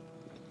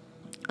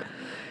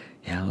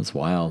 Yeah, it was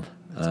wild.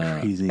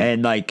 Crazy.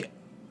 And like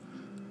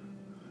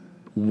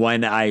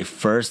when I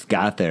first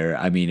got there,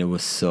 I mean, it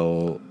was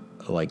so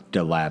like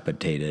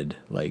dilapidated,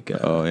 like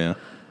Oh yeah.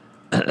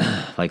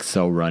 like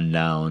so run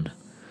down.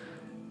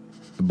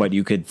 But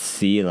you could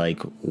see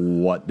like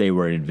what they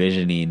were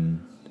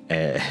envisioning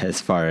as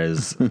far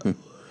as,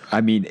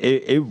 I mean,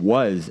 it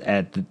was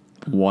at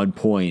one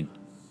point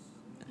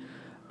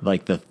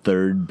like the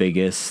third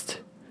biggest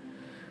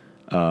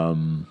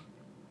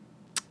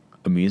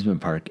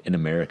amusement park in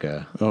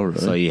America. Oh, really?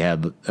 So you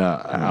had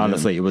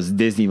honestly, it was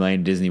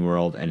Disneyland, Disney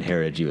World, and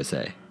Heritage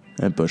USA,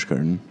 At Busch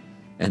Garden.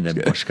 and then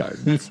Busch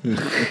Gardens,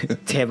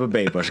 Tampa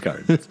Bay Busch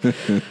Gardens.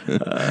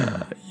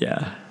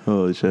 Yeah,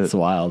 Holy shit. it's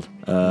wild.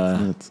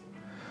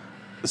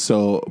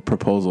 So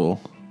proposal.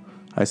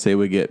 I say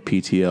we get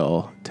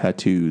PTL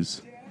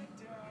tattoos,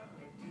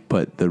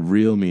 but the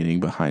real meaning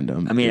behind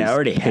them. I mean, I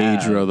already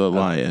have Pedro the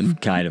Lion,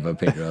 kind of a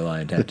Pedro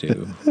Lion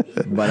tattoo,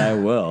 but I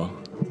will,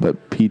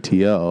 but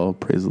PTL,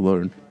 praise the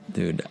Lord.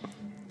 dude.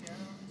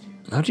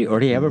 Don't you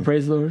already have a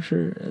Praise the Lord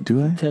shirt?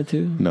 Do I?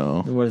 Tattoo?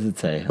 No. What does it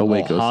say?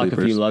 Awake, O honk if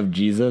sleepers. you love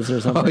Jesus or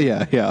something. Oh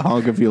yeah.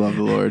 Honk if you love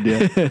the Lord.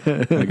 Yeah,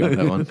 I got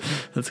that one.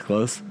 That's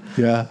close.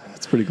 Yeah,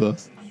 it's pretty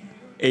close.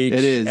 It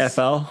is.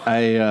 HFL.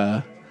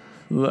 I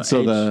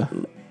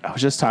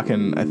was just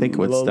talking, I think,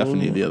 with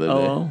Stephanie the other day.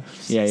 Oh,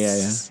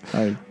 yeah.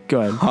 All right,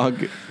 go ahead.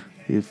 Honk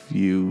if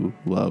you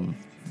love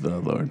the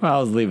Lord. Well, I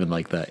was leaving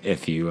like the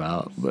if you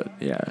out, but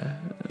yeah.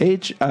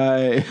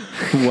 HIYLTL.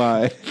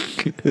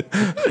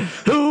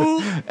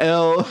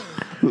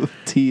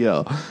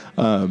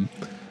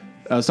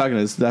 I was talking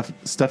to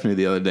Stephanie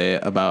the other day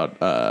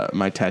about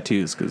my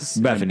tattoos because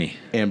Bethany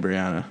and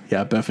Brianna,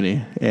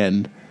 Bethany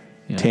and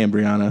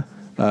Tambrianna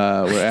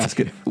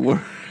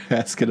we're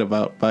asking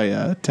about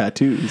my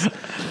tattoos,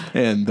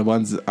 and the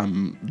ones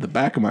on the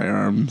back of my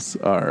arms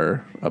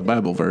are a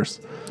Bible verse.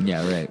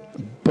 Yeah, right.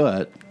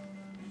 But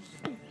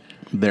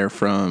they're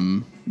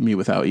from Me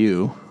Without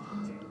You,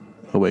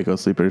 Waco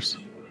Sleepers.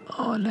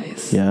 Oh,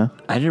 nice. Yeah.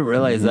 I didn't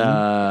realize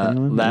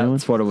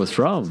that's what it was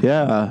from.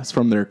 Yeah, it's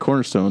from their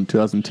Cornerstone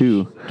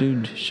 2002.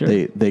 Dude, sure.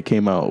 They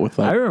came out with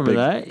like I remember big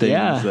that. things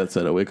Yeah. that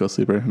said a Waco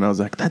Sleeper, and I was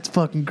like, that's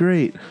fucking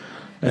great.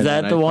 Is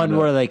that the one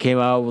where they came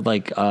out with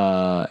like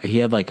he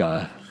had like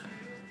a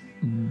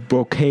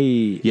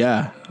bouquet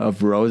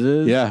of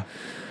roses? Yeah.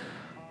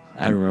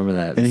 I remember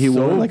that. And he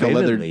so wore like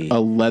vividly. a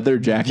leather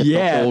jacket the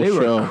whole they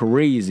show. were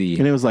crazy.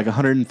 And it was like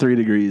 103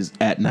 degrees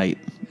at night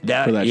for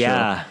that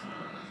show.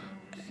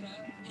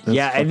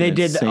 Yeah, and they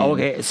did insane.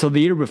 okay. So the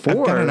year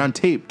before, I've got it on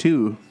tape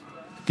too.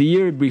 The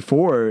year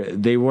before,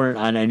 they weren't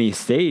on any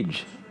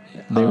stage.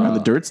 They were on the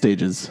dirt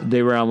stages.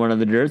 They were on one of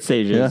the dirt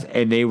stages,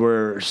 and they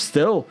were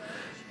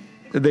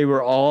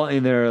all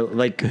in their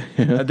like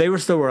they were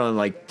still wearing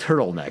like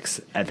turtlenecks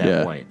at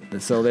that point.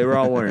 So they were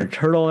all wearing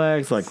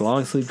turtlenecks, like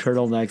long sleeve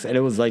turtlenecks, and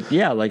it was like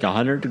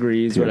 100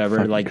 degrees,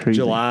 whatever, like crazy.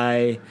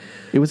 July.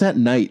 It was at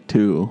night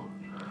too.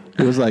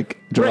 It was like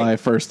July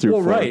 1st through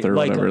 4th or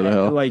whatever the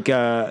hell. Like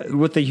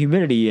with the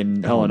humidity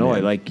in Illinois,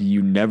 man. Like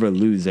you never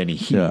lose any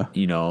heat,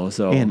 you know.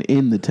 So and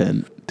in the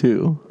tent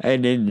too.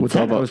 And in the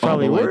tent, it was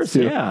probably worse.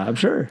 Too. Yeah, I'm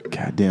sure.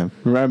 God damn.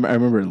 I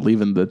remember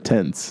leaving the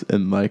tents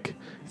and like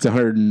it's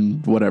 100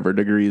 and whatever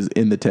degrees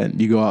in the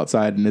tent. You go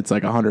outside and it's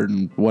like 100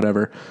 and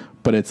whatever,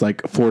 but it's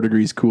like 4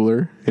 degrees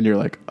cooler, and you're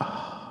like,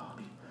 oh,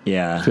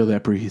 yeah, feel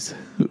that breeze.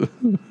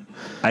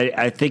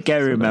 I think I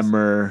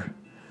remember.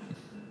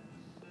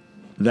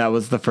 That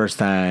was the first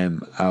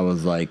time I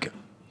was like,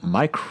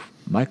 my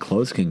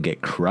clothes can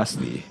get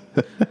crusty,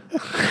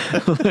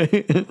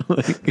 like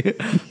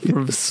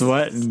from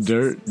sweat and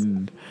dirt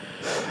and.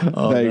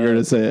 Now you're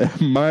gonna say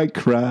my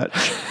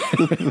crotch.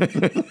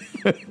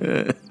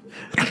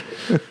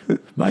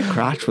 My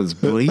crotch was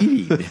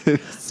bleeding.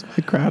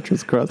 My crotch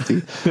was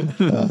crusty.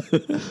 So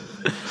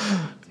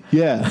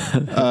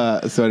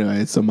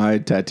anyway, so my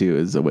tattoo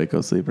is a Waco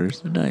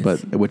Sleepers,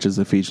 nice. which is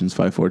Ephesians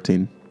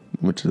 5:14,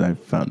 which I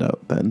found out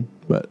then.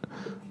 But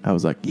I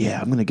was like,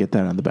 I'm gonna get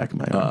that on the back of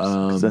my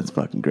arms because that's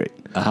fucking great.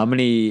 How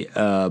many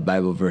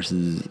Bible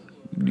verses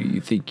do you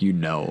think you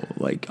know,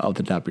 like off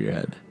the top of your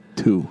head?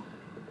 2.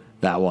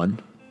 That one.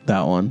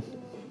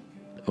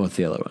 What's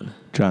the other one?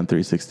 John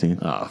 3:16.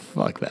 Oh,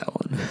 fuck that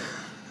one.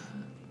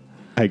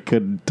 I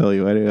couldn't tell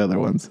you any other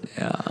ones.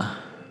 Yeah.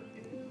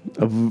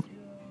 Of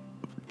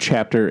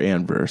chapter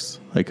and verse,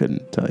 I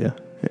couldn't tell you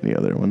any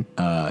other one.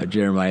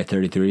 Jeremiah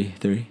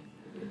 33:3.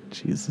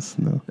 Jesus,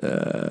 no.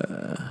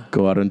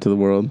 Go out into the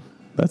world.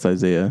 That's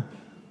Isaiah.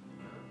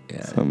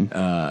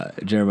 Yeah.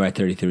 Jeremiah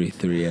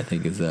 33:3, I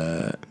think, is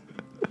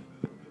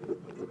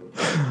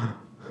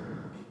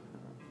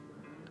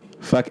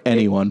fuck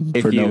anyone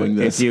for knowing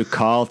this. If you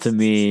call to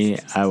me,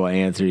 I will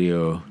answer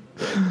you.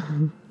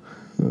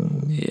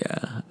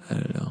 Yeah, I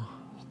don't know.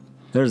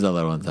 There's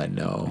other ones I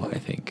know, I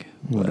think.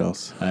 What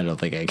else? I don't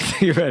think I can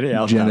think of any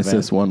else.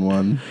 Genesis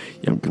 1:1.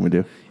 Yep. What can we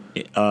do?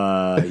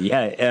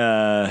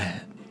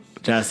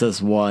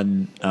 Genesis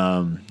 1.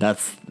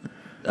 That's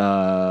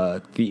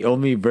the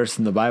only verse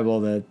in the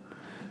Bible that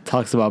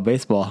talks about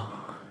baseball.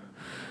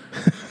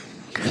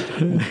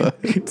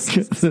 Because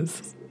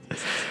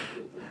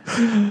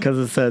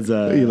it says...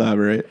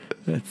 elaborate.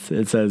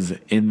 It says,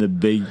 in the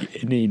big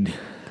inning.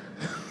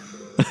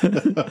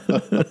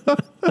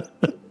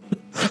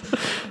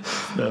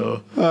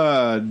 So...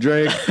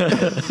 Drake.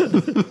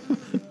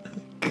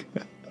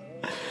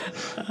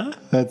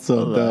 That's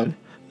so dumb.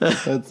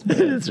 That's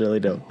it's really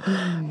dumb.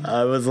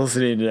 I was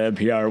listening to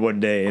NPR one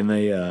day, and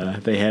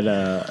they had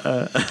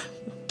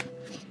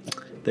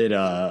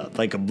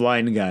like a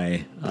blind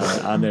guy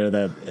on there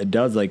that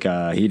does like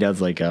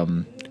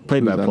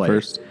play-by-play.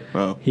 First?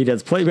 Oh. He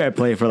does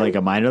play-by-play for like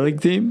a minor league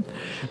team,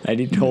 and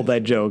he told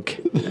that joke.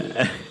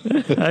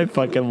 I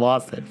fucking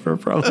lost it for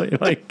probably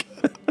like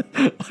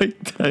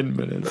 10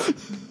 minutes.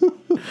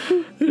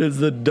 It is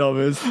the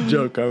dumbest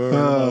joke I've ever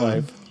heard in my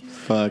life.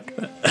 Fuck,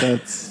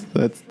 that's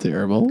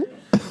terrible.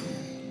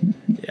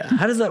 Yeah,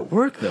 how does that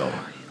work though?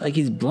 Like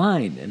he's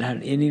blind,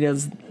 and he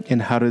does.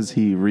 And how does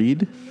he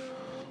read?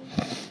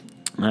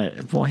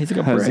 Well, he's like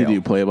a How does he braille.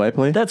 do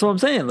play-by-play? That's what I'm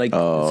saying. Like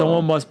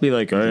someone must be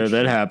like, oh,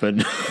 that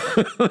happened.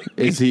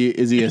 Is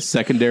he a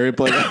secondary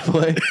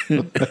play-by-play?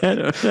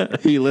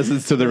 He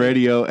listens to the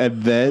radio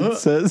and then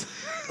says,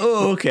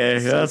 "Oh, okay,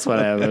 that's what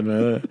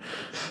happened."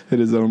 In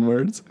his own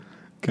words,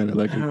 kind of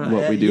like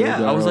what we do with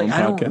our own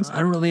podcast. I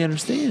don't really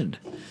understand.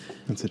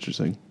 That's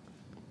interesting.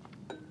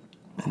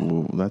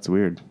 Ooh, that's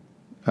weird.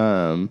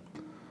 So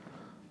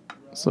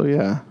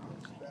yeah,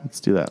 Let's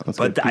do that. Let's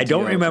But get I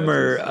don't PTO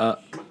remember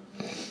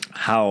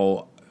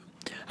how.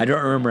 I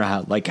don't remember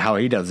how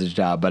he does his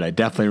job, but I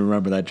definitely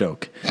remember that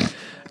joke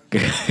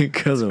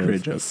because it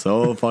was joke.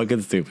 so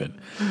fucking stupid.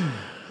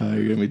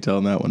 You're gonna be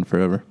telling that one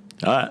forever.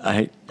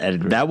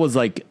 And that was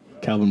like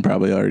Calvin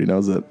probably already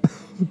knows it.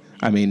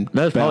 I mean,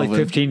 that was probably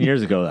Malvin. 15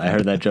 years ago. I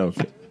heard that joke,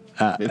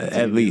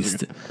 at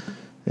least.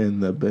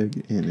 In the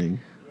beginning.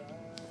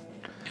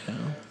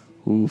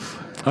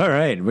 Oof. All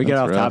right, we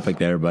got off rough. topic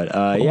there, but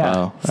yeah.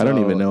 Wow. I don't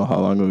So, even know how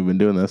long we've been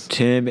doing this.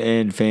 Tim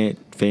and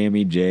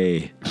Fammy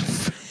J,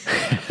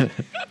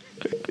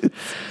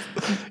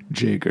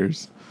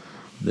 Jakers.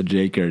 the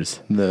Jakers.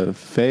 The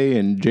Faye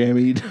and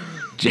Jammy.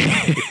 Jay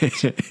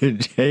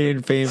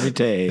and Fammy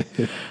Tay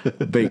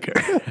Baker.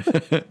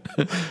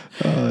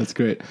 Oh, that's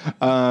great.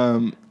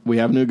 We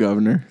have a new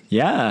governor.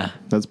 Yeah,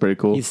 That's pretty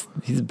cool. he's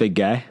a big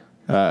guy.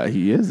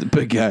 He is a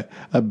big guy.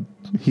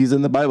 He's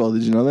in the Bible.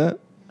 Did you know that?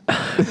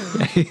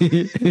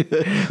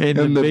 and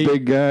the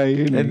big guy.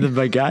 and the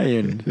big guy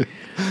in.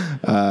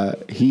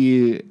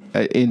 He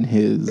in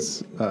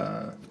his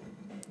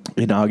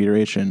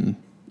inauguration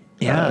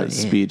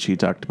speech, he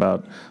talked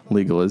about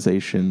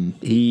legalization.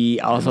 He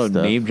also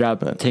stuff, name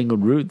dropped but-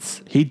 Tangled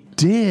Roots. He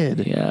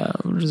did. Yeah,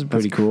 which is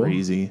pretty That's cool.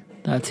 Crazy.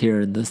 That's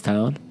here in this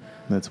town.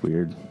 That's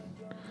weird.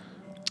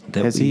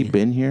 That Has he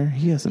been here?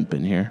 He hasn't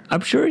been here.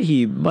 I'm sure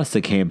he must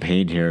have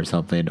campaigned here or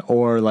something,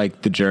 or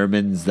like the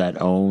Germans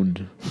that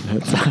owned.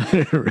 That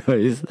sounded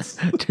really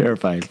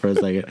terrifying for a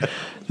second.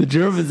 The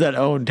Germans that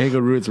owned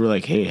Tangled Roots were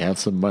like, "Hey, have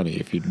some money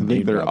if you." I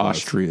think they're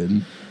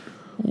Austrian.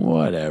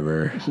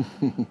 Whatever.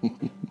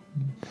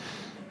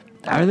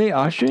 Are they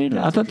Austrian?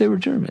 I thought they were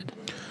German.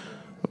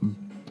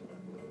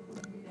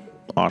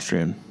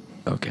 Austrian,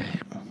 Okay.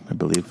 I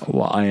believe.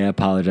 Well, I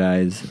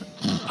apologize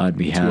on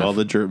behalf To all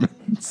the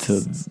Germans.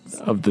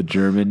 of the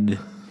German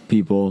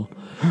people.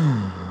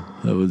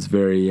 That was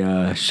very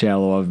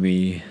shallow of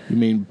me. You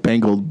mean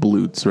Bangled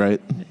Blutes,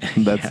 right?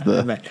 That's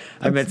Yeah,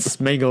 I meant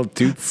Smangled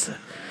Toots.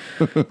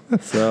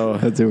 So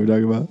That's what we're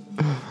talking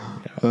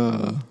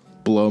about.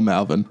 Blow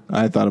Malvin.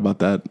 I thought about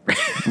that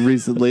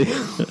recently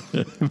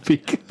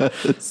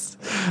because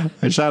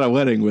I shot a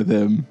wedding with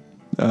him.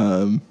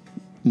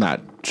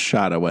 Not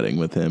shot a wedding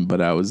with him, but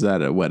I was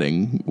at a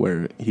wedding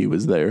where he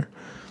was there,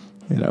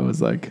 and I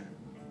was like,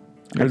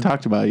 I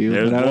talked about you,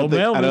 There's but I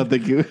Blow don't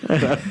think you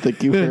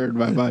heard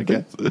my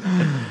podcast.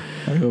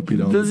 I hope you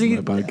don't listen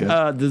to my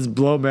podcast. Does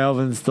Blow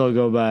Malvin still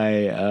go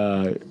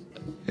by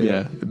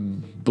Yeah.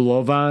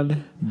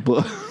 Blovan?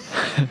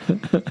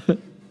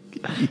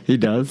 He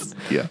does?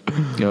 Yeah.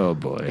 Oh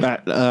boy.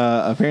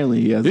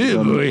 Apparently he has his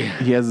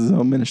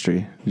own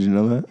ministry. Did you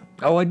know that?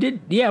 Oh, I did.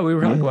 Yeah, we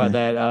were talking about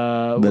that.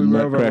 The we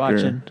were over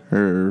watching. Nutcracker,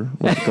 or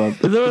what's it called? Is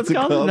that what it's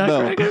called? The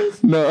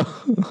Nutcrackers? No.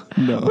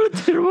 What a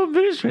terrible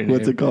ministry name.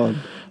 What's it called?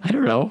 I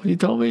don't know. You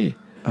told me.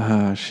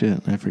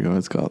 Shit, I forgot what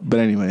it's called. But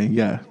anyway,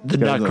 yeah. The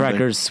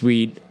Nutcrackers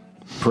Sweet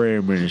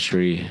Prayer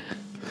Ministry.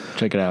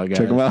 Check it out, guys.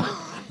 Check them out.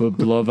 With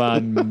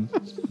Blovan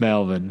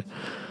Malvin.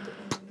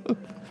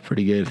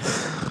 Pretty good.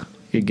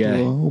 Good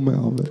guy. Oh,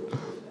 Malvin.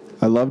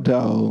 I loved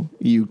how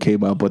you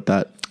came up with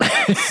that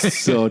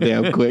so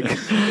damn quick.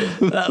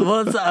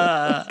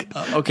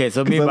 Okay,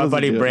 so me and my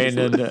buddy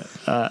Brandon,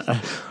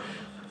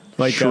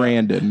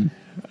 Shrandon.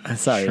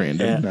 sorry,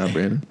 Shrandon, not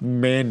Brandon.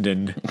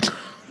 Mandan.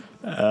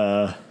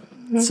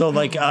 So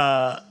like,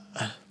 never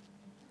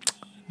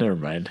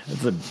mind. I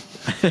don't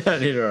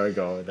need to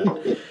go with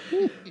that.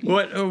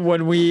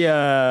 When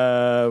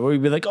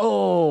we'd be like,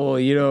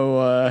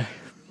 oh,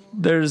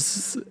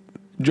 there's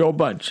Joe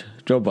Bunch.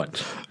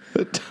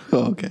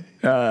 Okay.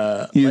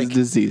 He's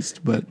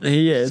deceased, but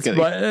He is, kidding.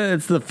 but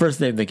it's the first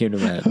name that came to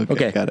my head.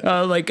 Okay. got it.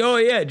 Like, oh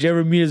yeah, did you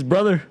ever meet his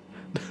brother,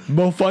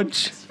 Mo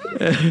Funch?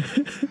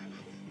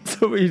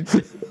 So we,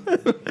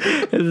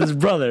 it's his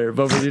brother,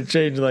 but we did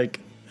change like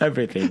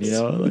everything,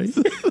 like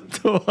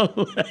to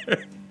one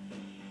letter.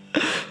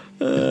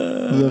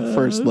 the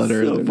first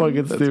letter. So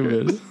fucking That's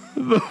stupid.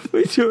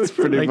 We do it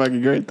for Pretty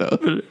fucking great,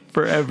 though.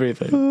 for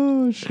everything.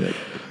 Oh, shit.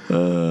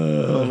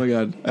 Oh, my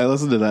God. I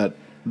listened to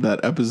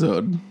that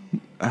episode,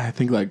 I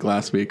think like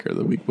last week or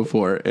the week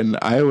before, and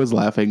I was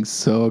laughing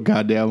so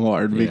goddamn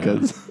hard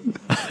because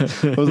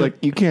I was like,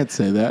 you can't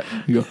say that.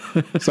 You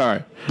go,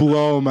 sorry,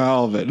 Blow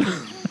Malvin.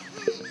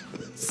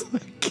 It's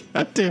like,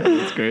 God damn,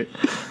 that's great.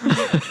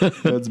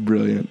 That's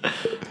brilliant.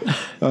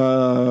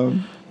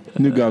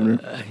 New governor.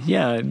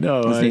 Yeah,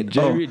 no,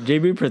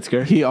 JB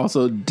Pritzker. He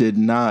also did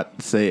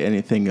not say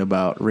anything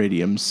about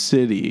Radium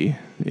City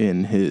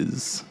in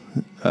his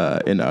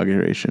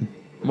inauguration.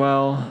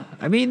 Well,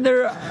 I mean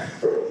they're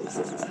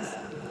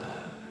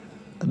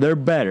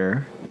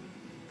better.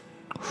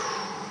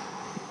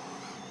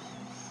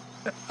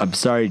 I'm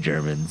sorry,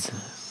 Germans,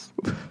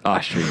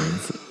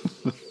 Austrians.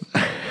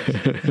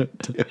 I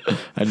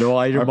know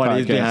all your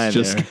money is behind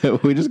there.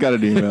 We just got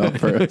an email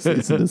for a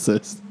cease and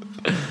desist.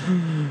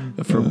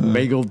 From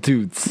Mangled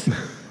Toots.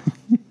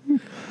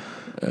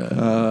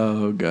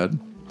 Oh God,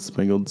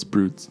 Spangled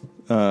Spruits.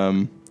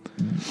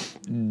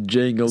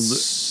 Jangled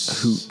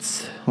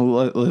Hoots.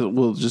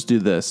 We'll just do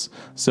this.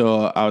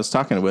 So I was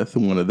talking with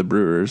one of the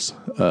brewers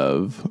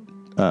of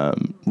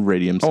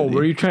Radium City. Oh,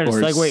 were you trying to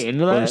segue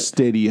into that? Or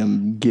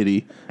Stadium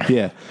Giddy.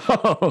 Yeah.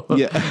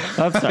 Yeah.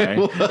 I'm sorry.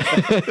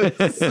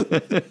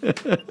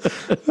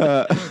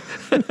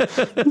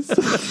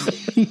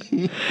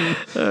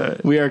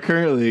 We are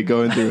currently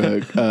going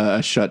through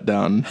a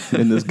shutdown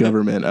in this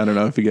government. I don't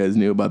know if you guys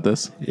knew about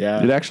this.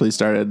 Yeah. It actually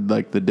started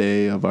like the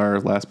day of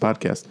our last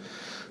podcast.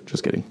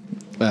 Just kidding.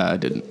 I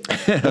didn't.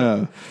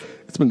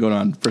 It's been going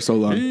on for so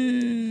long.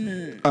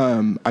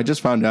 I just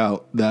found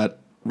out that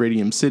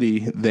Radium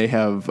City, they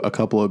have a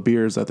couple of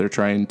beers that they're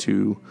trying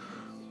to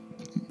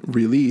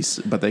release,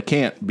 but they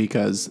can't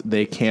because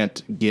they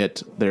can't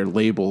get their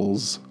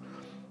labels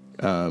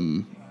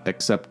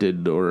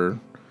accepted or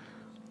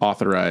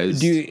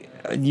authorized You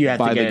have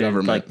by to get the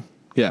government.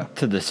 Yeah.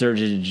 to the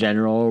Surgeon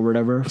General or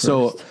whatever. First.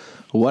 So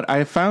what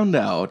I found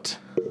out,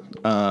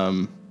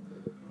 now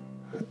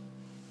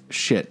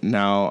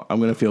I'm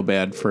going to feel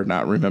bad for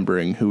not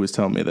remembering who was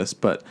telling me this,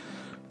 but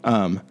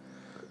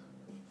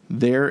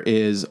there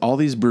is all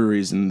these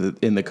breweries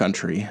in the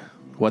country.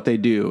 What they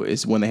do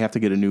is when they have to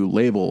get a new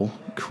label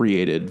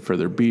created for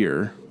their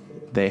beer,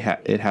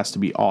 it has to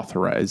be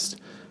authorized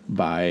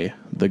by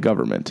the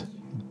government.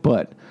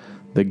 But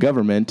the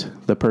government,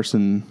 the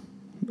person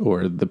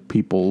or the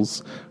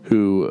peoples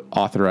who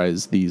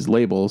authorize these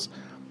labels,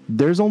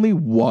 there's only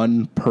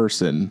one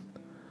person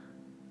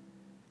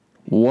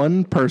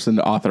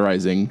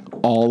authorizing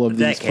all of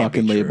these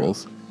fucking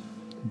labels.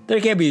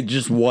 There can't be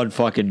just one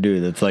fucking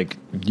dude that's like,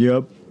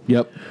 yep.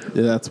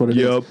 That's what it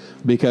is.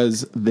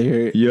 Because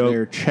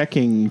they're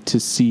checking to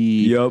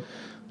see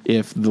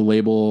if the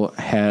label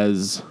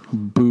has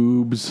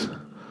boobs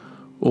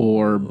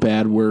or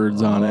bad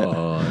words on it.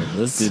 Oh,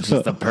 this is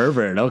just a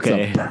pervert.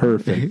 Okay. It's a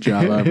perfect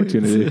job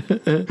opportunity.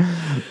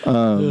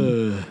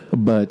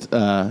 But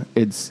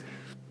it's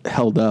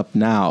held up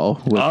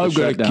now. I'm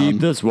going to keep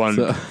this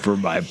one for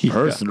my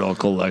personal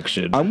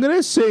collection. I'm going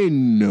to say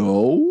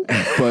no,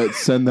 but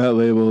send that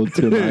label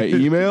to my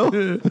email.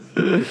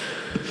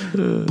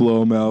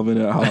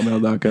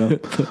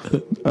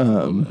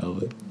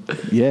 blowmalvin@hotmail.com.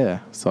 Yeah,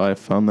 so I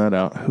found that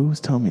out. Who was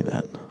telling me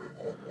that?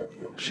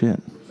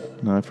 Shit.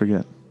 No, I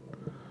forget.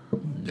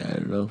 I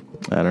don't know.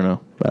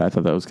 But I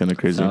thought that was kind of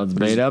crazy. Sounds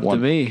made up to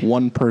me.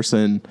 One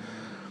person,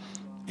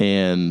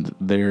 and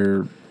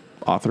they're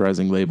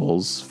authorizing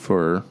labels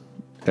for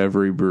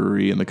every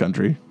brewery in the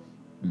country.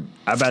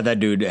 I bet that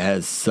dude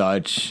has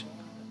such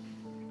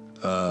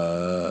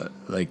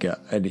like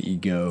an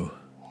ego.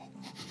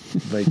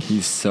 Like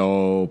he's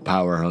so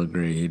power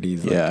hungry, and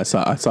he's I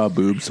saw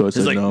boobs, so I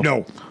said like,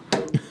 no.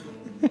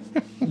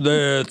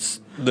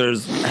 There's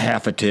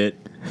half a tit.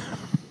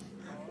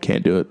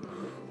 Can't do it.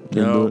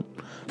 No,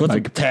 put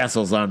some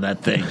tassels on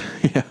that thing.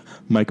 Yeah,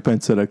 Mike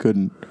Pence said I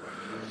couldn't.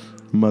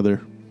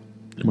 Mother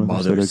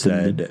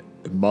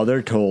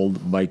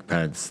told Mike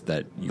Pence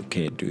that you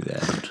can't do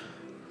that.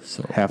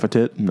 So half a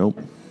tit?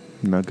 Nope,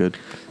 not good.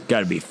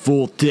 Got to be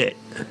full tit.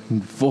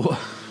 Full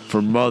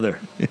for mother.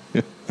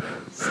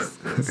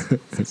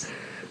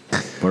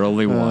 But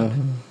only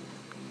one.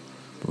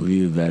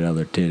 Leave that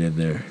other tit in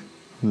there.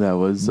 That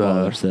was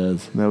Mother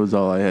says. That was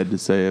all I had to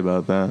say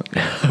about that.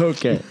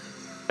 Okay.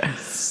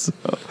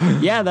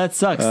 Yeah, that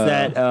sucks.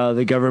 That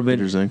the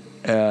government is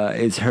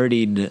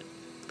hurting.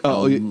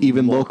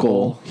 Even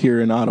local here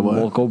in Ottawa,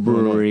 local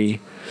brewery.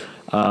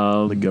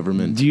 The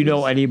government. Do you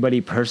know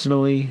anybody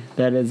personally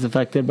that is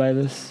affected by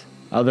this,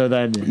 other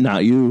than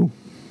not you?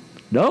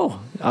 No.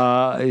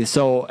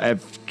 So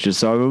just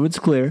so everyone's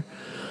clear,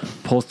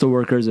 postal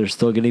workers are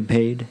still getting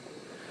paid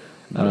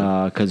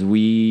because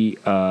we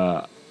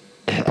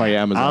by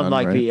Amazon,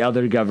 unlike right? the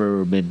other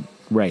government,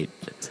 right?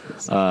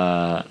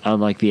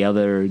 Unlike the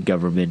other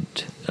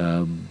government,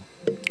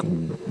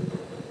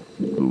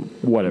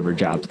 whatever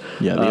jobs.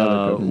 Yeah, the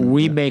other government.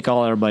 We make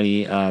all our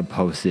money on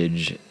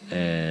postage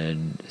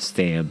and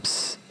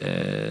stamps.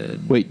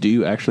 And wait, do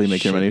you actually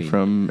make your money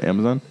from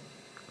Amazon?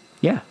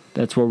 Yeah,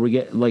 that's where we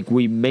get. Like,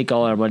 we make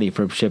all our money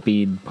from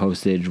shipping,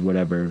 postage,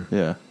 whatever.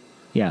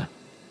 Yeah.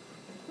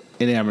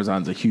 And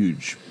Amazon's a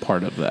huge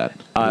part of that.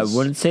 I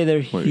wouldn't say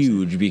they're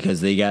huge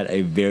because they got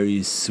a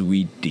very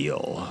sweet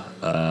deal.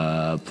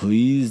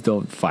 Please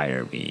don't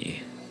fire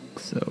me.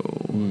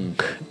 So,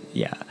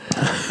 yeah.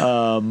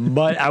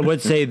 But I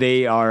would say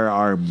they are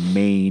our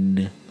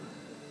main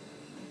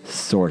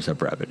source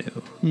of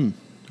revenue.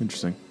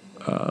 Interesting.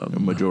 A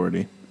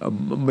majority.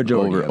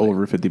 Majority.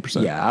 Over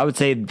 50%. Yeah, I would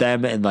say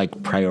them and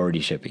like priority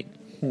shipping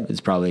is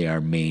probably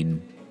our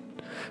main.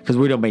 Because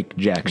we don't make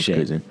jack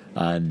shit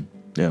on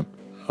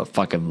a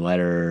fucking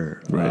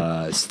letter.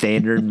 Right.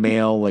 Standard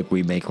mail, like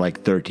we make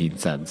like 13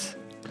 cents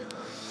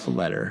a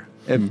letter.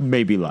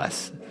 Maybe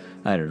less.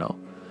 I don't know.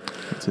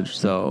 That's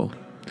interesting. So,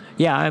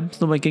 yeah, I'm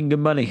still making good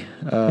money.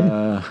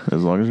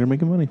 As long as you're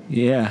making money.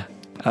 Yeah.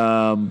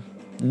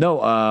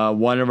 No,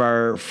 one of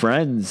our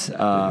friends,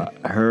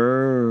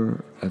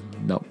 her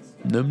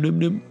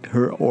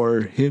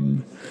or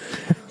him,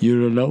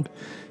 you don't know.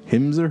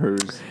 Hims or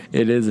hers?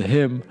 It is a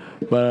him,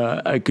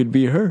 but it could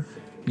be her.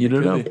 You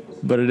don't know,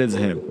 but it is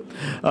him.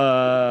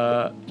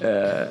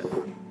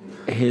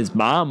 His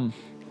mom,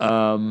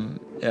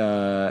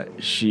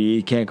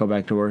 she can't go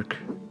back to work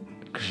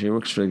because she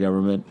works for the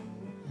government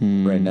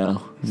right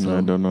now. So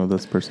I don't know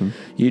this person.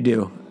 You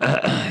do.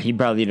 You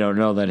probably don't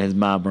know that his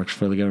mom works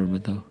for the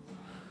government, though.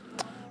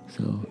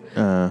 So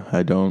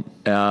I don't.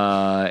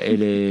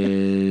 It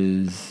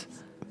is.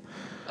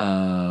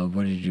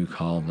 What did you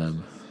call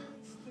them?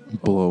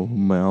 Below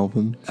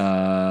Malvin.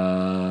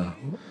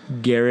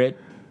 Garrett.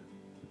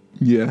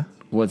 Yeah.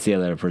 What's the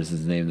other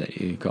person's name that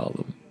you call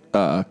them?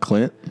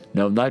 Clint.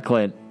 No, not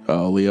Clint.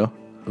 Oh, Leo.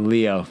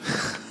 Leo.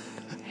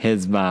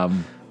 His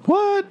mom.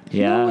 What?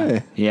 Yeah. No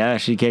way. Yeah,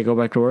 she can't go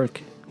back to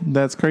work.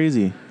 That's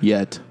crazy.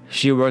 Yet.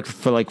 She worked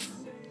for like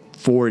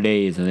 4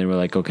 days, and they were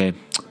like, okay,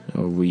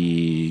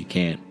 we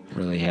can't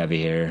really have you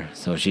here.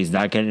 So she's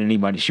not getting any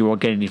money. She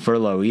won't get any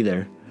furlough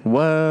either.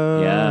 What?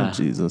 Yeah.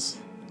 Jesus.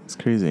 That's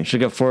crazy. She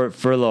got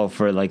furlough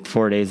for like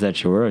 4 days that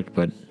she worked,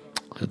 but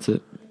that's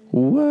it.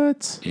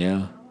 What?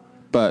 Yeah.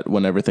 But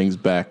when everything's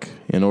back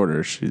in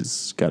order,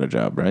 she's got a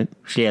job, right?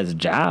 She has a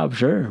job,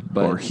 sure,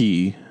 but Or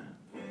he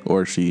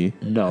or she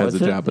has a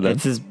job at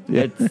it's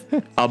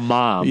a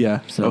mom.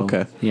 Yeah. So,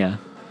 Okay. Yeah.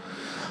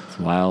 It's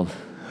wild.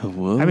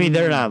 Whoa. I mean,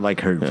 they're not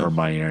like hurting for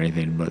money or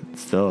anything, but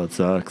still, it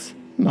sucks.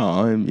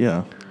 No,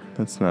 yeah.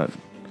 That's not.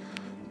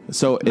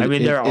 So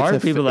there are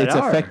people that it's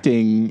are.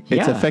 affecting.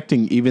 It's Yeah.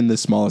 affecting even the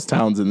smallest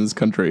towns in this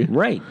country,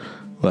 Right.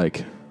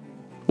 like,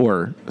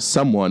 or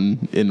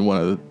someone in one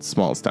of the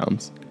smallest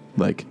towns.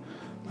 Like,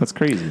 that's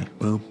crazy.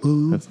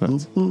 That's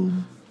nuts.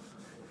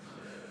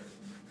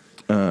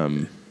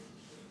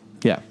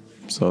 Yeah.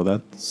 So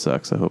that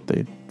sucks. I hope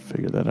they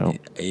figure that out.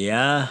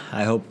 Yeah,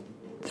 I hope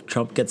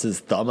Trump gets his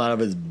thumb out of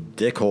his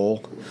dick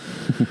hole,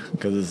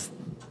 because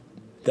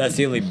that's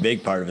the only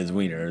big part of his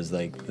wiener is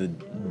like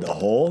the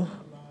hole,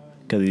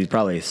 because he's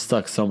probably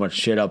stuck so much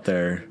shit up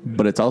there.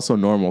 But it's also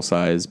normal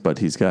size. But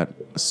he's got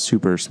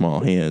super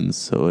small hands,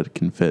 so it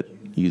can fit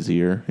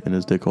easier in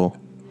his dick hole.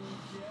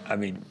 I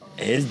mean,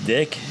 his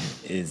dick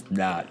is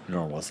not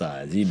normal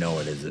size. You know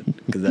it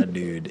isn't, because that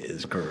dude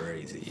is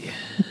crazy.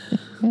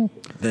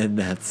 Then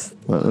that's.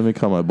 Let me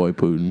call my boy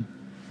Putin,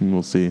 and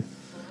we'll see.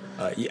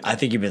 I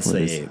think you've been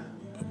saying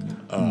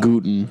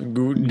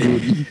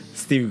Guten.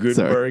 Steve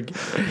Gutenberg.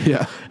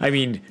 Yeah. I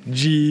mean,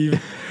 Jeeve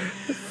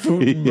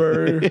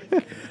Gutenberg.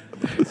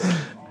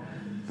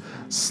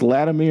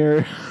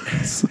 Sladimir.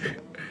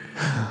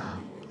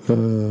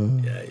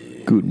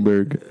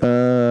 Gutenberg.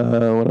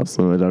 What else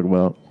am I talk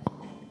about?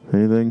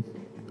 Anything?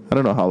 I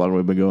don't know how long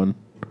we've been going.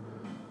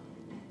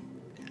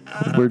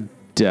 We're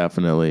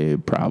definitely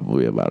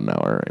probably about an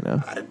hour right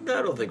now. I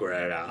don't think we're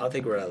at an hour. I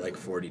think we're at like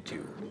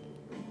 42.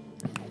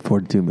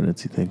 42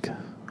 minutes, you think?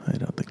 I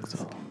don't think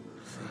so.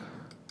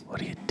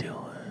 What are you doing?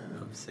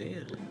 I'm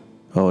seeing.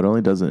 Oh, it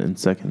only does it in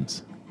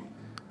seconds.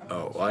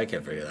 Oh, well, I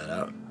can't figure that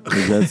out.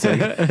 Is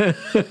that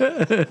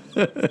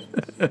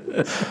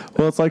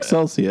well, it's like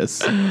Celsius.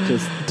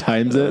 Just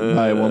times it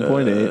by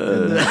 1.8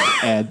 and then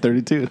add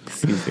 32.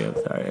 Excuse me, I'm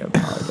sorry. I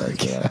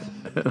apologize. Yeah.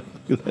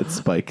 That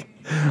spike.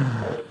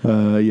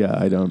 Yeah,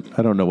 I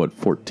don't know what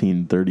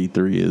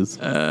 1433 is.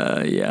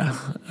 Yeah.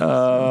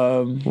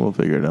 We'll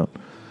figure it out.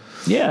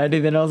 Yeah.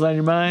 Anything else on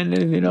your mind?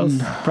 Anything else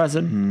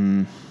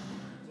pressing?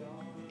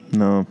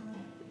 No.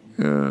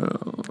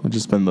 I've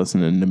just been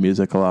listening to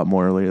music a lot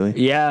more lately.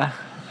 Yeah.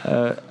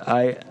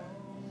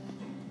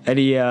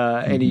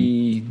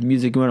 Any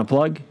music you want to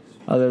plug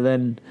other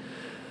than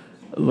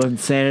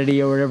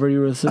Insanity or whatever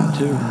you listen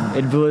to?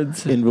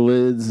 Invalids.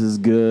 Invalids is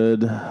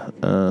good.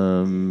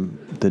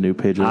 The new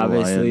Pedro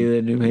Obviously,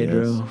 Lion. the new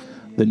Pedro. Yes.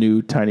 The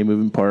new Tiny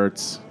Moving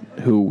Parts,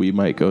 who we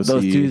might go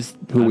Those see. two's-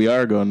 Who we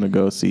are going to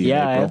go see.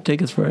 Yeah, in I April. have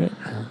tickets for it.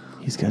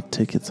 He's got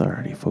tickets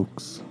already,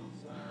 folks.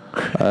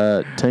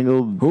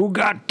 Tangled. Who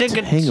got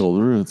tickets? Tangled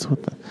Roots.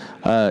 What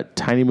the?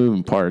 Tiny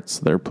Moving Parts.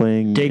 They're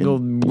playing Tangled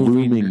in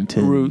Moving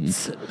Bloomington.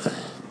 Roots.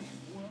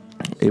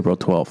 April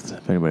 12th.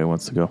 If anybody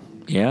wants to go,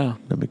 Yeah.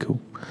 that'd be cool.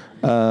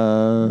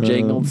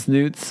 Jangled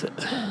Snoots.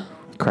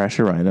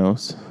 Crasher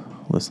Rhinos.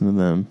 Listen to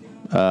them.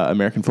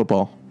 American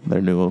Football. Their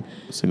new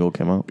single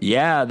came out.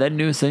 Yeah, that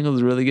new single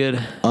is really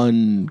good.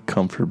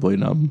 Uncomfortably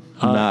numb.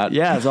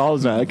 Yeah, so I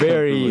was not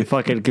very comfortably.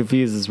 fucking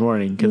confused this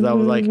morning because I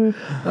was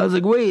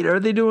like, wait, are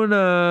they doing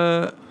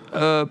a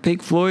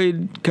Pink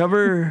Floyd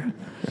cover?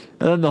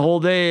 And then the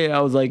whole day I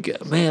was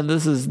like, man,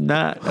 this is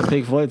not a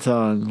Pink Floyd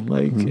song.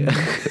 Like, and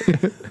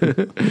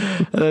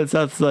it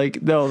sounds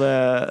like no,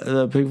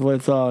 the Pink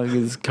Floyd song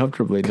is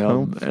Comfortably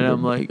Numb, and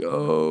I'm like,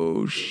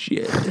 oh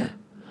shit,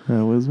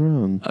 I was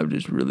wrong. I'm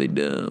just really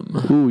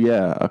dumb. Ooh,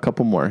 yeah. A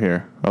couple more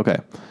here. Okay.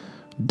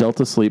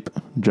 Delta Sleep,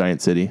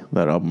 Giant City.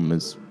 That album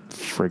is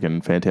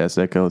freaking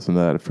fantastic. I listened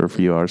to that for a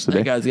few hours today.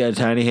 That guy's got a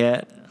tiny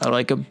hat. I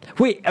like him.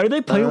 Wait, are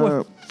they playing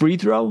with Free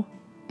Throw?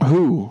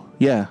 Who?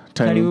 Yeah.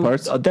 Tiny Moving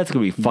Parts. Oh, that's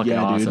gonna be fucking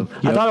Yeah, dude. awesome.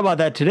 I Yep. thought about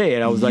that today,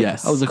 and I was like,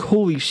 Yes.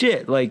 holy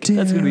shit! Like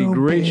that's gonna be a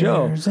great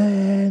show.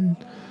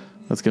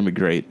 That's gonna be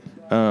great.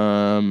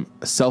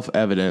 Self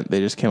Evident. They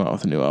just came out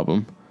with a new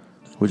album.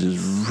 which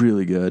is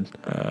really good.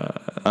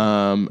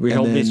 We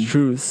hold these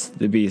truths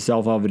to be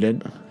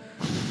self-evident.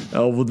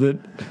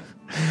 Evident.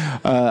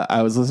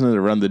 I was listening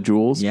to Run the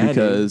Jewels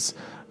because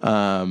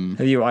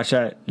have you watched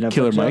that Netflix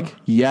Killer show? Mike.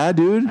 Yeah,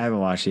 dude. I haven't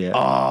watched it yet.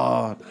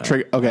 Oh,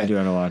 okay. I do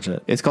want to watch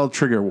it. It's called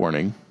Trigger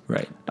Warning.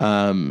 Right.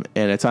 And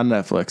it's on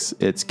Netflix.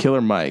 It's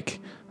Killer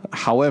Mike.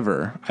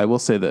 However, I will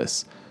say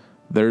this: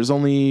 there's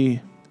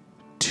only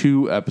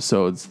 2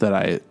 episodes that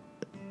I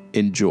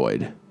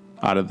enjoyed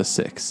out of the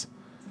 6.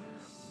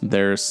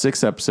 There's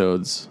 6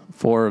 episodes.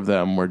 4 of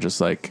them were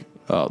just like,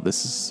 oh,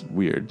 this is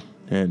weird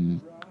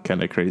and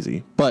kind of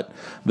crazy. But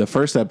the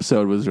first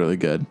episode was really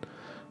good.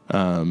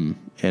 And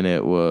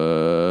it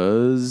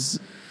was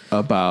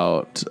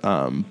about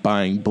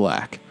buying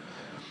black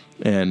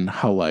and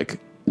how, like,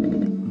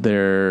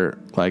 they're,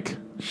 like,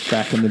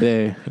 back in the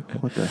day.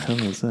 What the hell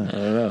is that? I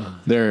don't know.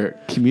 There are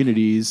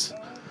communities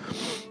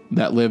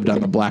that lived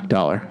on the black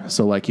dollar.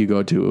 So, like, you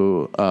go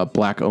to a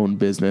black-owned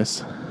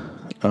business,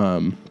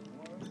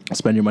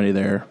 spend your money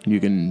there.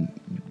 You can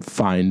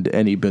find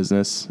any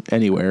business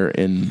anywhere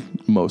in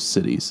most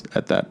cities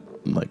at that,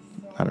 like,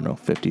 I don't know,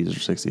 50s or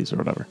 60s or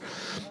whatever.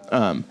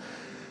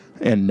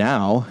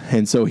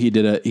 And so he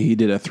did a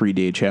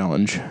 3-day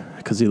challenge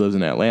because he lives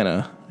in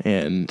Atlanta,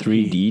 and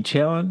 3D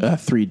challenge?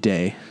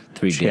 3-day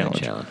 3D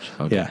challenge.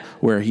 Okay. Yeah,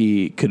 where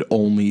he could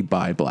only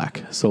buy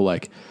black. So,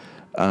 like,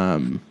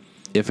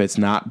 if it's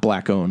not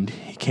black owned,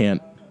 he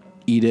can't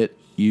eat it,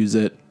 use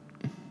it,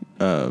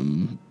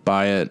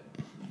 buy it,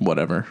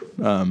 whatever.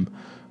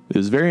 It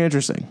was very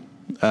interesting.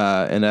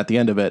 And at the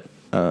end of it,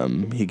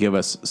 he gave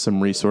us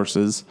some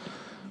resources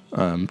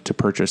to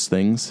purchase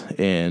things,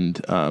 and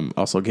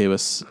also gave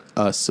us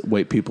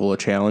white people a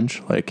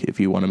challenge. Like, if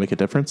you want to make a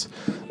difference,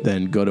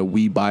 then go to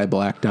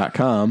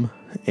WeBuyBlack.com,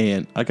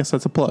 and I guess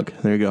that's a plug.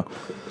 There you go.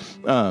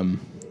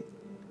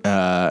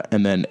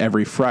 And then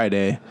every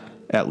Friday,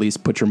 at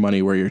least put your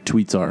money where your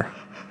tweets are.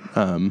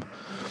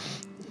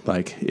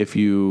 Like, if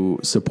you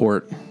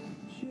support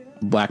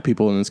black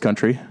people in this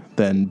country,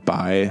 then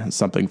buy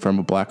something from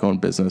a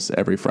black-owned business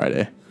every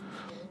Friday.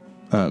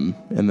 And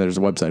there's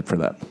a website for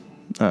that.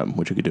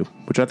 Which you could do,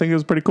 which I think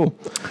is pretty cool.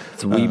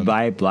 It's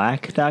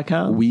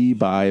WeBuyBlack.com?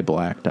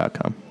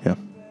 WeBuyBlack.com. Yeah.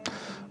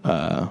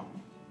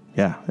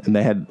 Yeah. And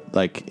they had,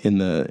 like, in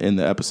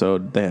the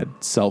episode, they had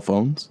cell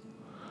phones,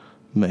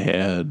 they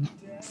had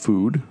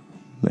food,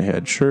 they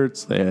had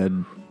shirts, they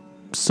had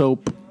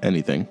soap,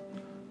 anything.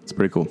 It's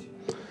pretty cool.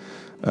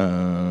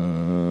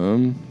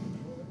 Yeah,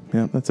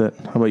 that's it.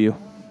 How about you?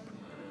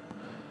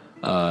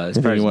 As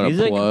Anything far as you want to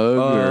music?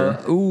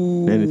 plug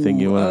or anything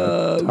you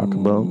want to talk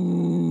about?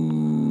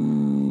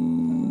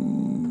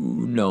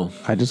 No.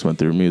 I just went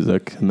through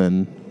music and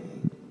then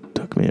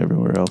took me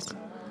everywhere else.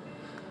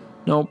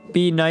 No,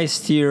 be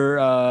nice to your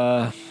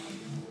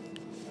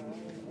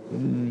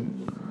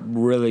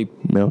really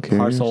Mail carriers?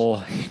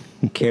 parcel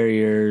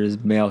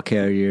carriers, mail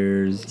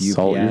carriers, UPS.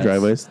 Salt your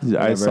driveways.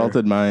 Whatever. I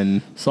salted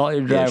mine. Salt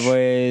your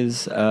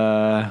driveways.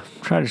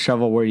 Try to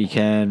shovel where you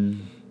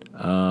can.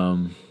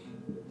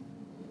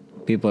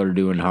 People are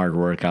doing hard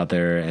work out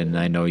there, and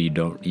I know you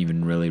don't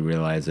even really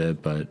realize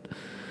it, but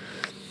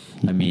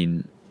I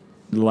mean,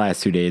 the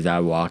last 2 days I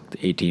walked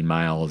 18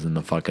 miles in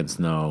the fucking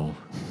snow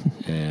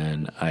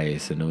and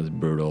ice, and it was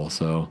brutal.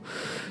 So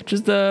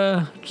just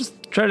try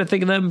to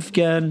think of them if you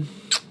can.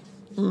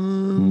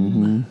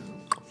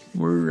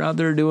 We're out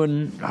there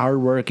doing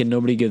hard work and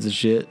nobody gives a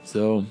shit.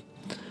 So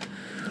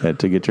Had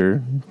to get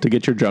your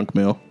junk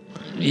mail.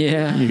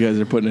 yeah, You guys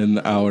are putting in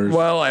the hours.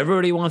 well,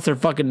 everybody wants their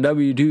fucking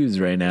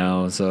W-2s right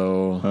now.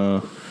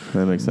 So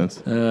That makes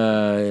sense.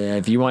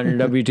 if you want your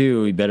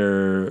W-2, you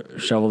better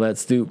shovel that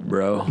stoop,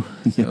 bro.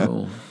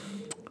 So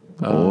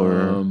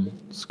Or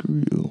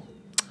screw you.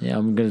 yeah,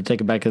 I'm gonna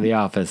take it back to the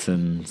office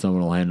and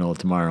someone will handle it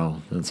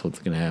tomorrow. That's what's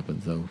gonna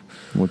happen. So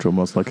Which will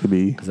most likely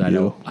be because I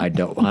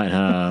don't want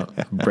to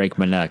break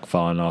my neck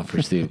falling off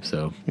your stoop.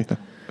 So.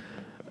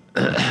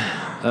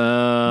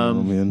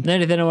 Oh, man.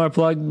 Anything I want to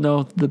plug?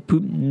 No, the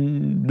poop,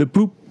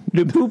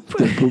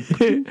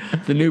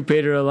 the new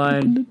Pedro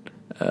line.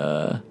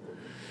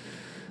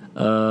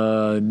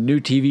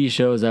 New TV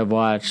shows I've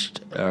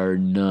watched are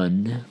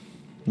none.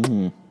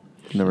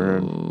 Never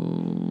heard.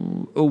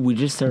 Oh, we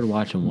just started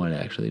watching one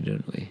actually,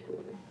 didn't we?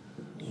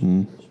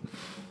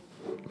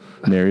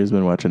 Mary's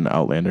been watching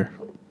Outlander.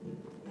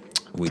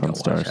 We It's on don't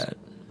Stars. watch that.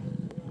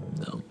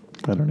 No,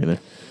 I don't either.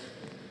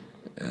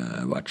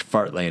 I watched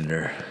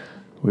Fartlander,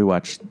 We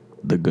watched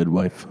The Good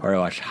Wife. or I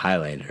watched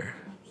Highlander.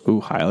 Ooh,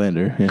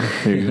 Highlander. Yeah,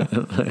 there you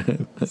go.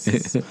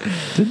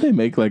 Didn't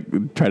they try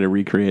to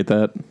recreate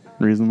that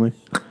recently?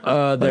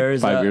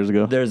 There's 5 years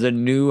ago? There's a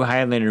new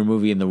Highlander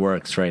movie in the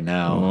works right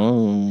now.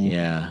 Oh,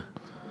 Yeah.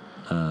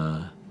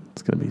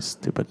 it's gonna be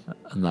stupid.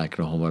 I'm not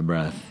gonna hold my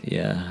breath.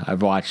 Yeah,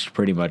 I've watched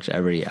pretty much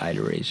every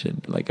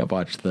iteration. Like, I've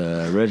watched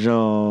the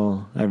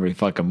original, every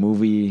fucking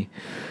movie.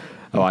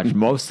 I watched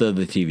most of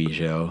the TV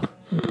show.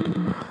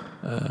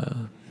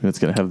 It's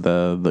gonna have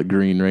the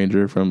Green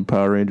Ranger from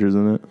Power Rangers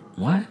in it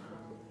What?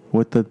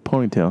 with the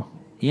ponytail.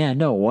 Yeah,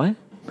 no, what?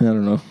 I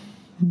don't know.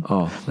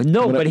 Oh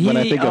no, When but when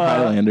I think of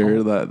Highlander,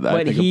 I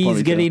but think he's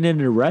of getting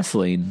into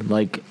wrestling,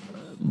 like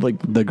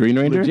the Green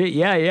Ranger. legit.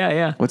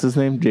 Yeah. What's his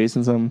name?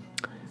 Jason something?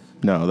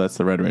 No, that's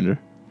the Red Ranger.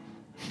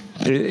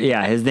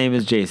 Yeah, his name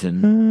is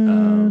Jason,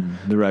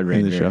 the Red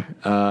Ranger.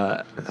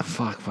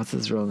 Fuck, what's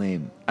his real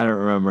name? I don't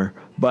remember.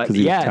 But 'Cause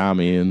he was yeah,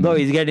 Tommy and- no,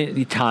 he's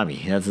getting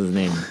Tommy. That's his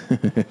name.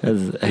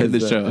 In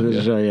the show, the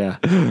yeah. show, yeah.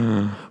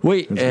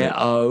 Wait, where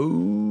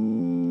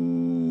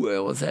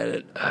was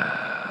that?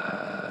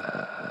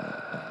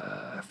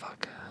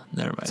 Fuck,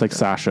 never mind. It's like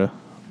Sasha.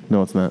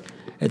 No, it's not.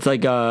 It's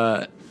like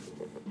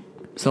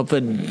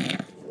something.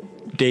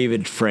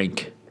 David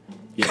Frank.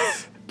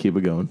 Yes. Keep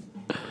it going.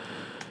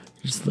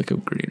 Just look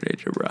up Green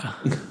Ranger, bro.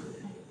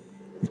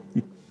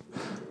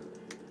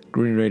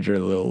 Green Ranger,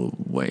 Lil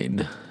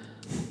Wayne.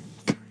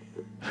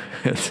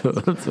 that's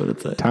what it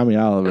said. Tommy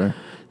Oliver.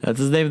 That's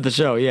his name of the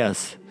show,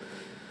 yes.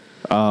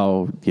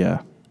 Oh,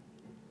 yeah.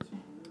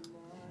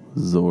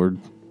 Zord.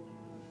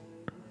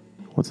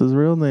 What's his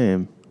real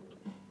name?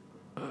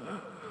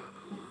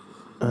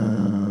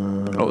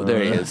 Oh,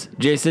 there he is.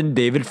 Jason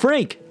David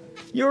Frank.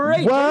 You were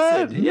right.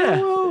 What? Jason. Yeah.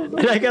 No.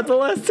 And I got the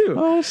last two.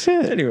 Oh,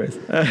 shit. Anyways.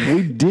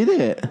 We did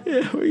it.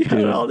 Yeah, we got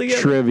it all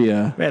together.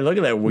 Trivia. Man, look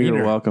at that wiener.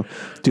 You're welcome.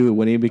 Dude,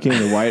 when he became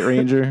the White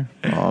Ranger,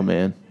 oh,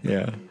 man.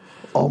 Yeah.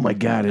 Oh, my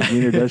God. His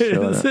wiener does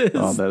show This that. is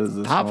Oh, that is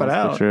the popping smallest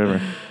out. picture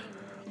ever.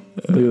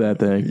 Look at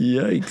that thing.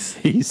 Yikes.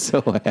 He's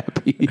so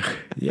happy.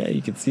 Yeah,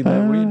 you can see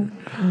that wiener.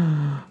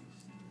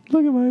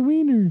 Look at my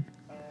wiener.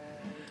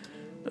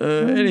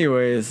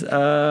 Anyways,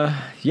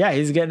 yeah,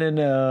 he's getting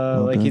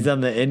in, he's on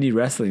the indie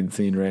wrestling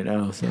scene right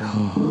now, so.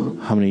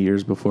 How many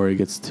years before he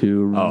gets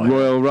to Oh,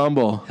 Royal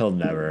Rumble? He'll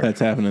never. That's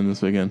happening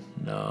this weekend.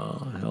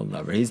 No, he'll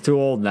never. He's too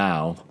old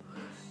now.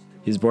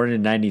 He was born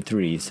in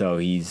 93, so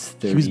he's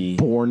 30. He was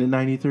born in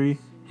 93?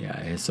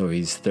 Yeah, so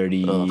he's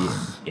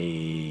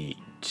 38.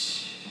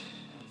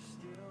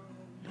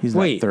 He's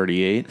Wait. not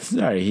 38.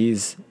 Sorry,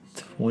 he's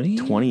 20?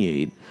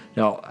 28.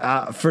 No,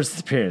 first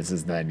appearance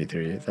is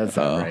 93. That's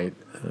not right.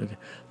 Okay.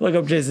 Look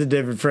up Jason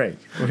David Frank.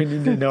 We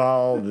need to know how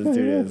old this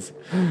dude is.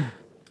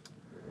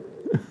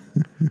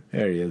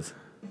 There he is.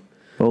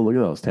 Oh, look at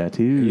those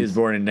tattoos. He was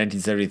born in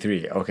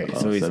 1973. Okay,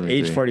 so he's 73.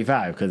 age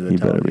 45 because of the He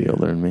better be television.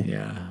 older than me.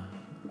 Yeah.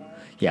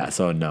 Yeah,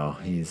 so no,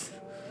 he's...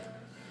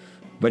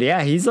 But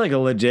yeah, he's like a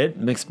legit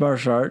mixed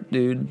martial art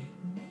dude.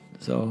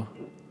 So...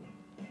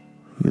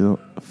 He's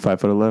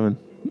 5'11".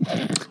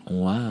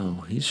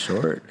 Wow, he's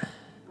short.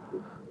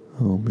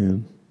 Oh,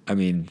 man. I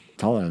mean,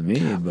 taller than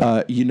me,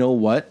 but... You know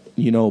what?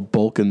 You know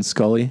Bulk and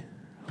Scully?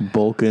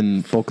 Bulk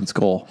and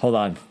Skull. Hold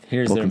on.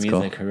 Here's Bulk their and Skull.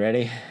 music.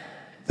 Ready?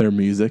 Their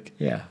music.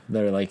 Yeah,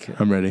 they're like...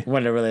 I'm ready.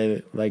 Whenever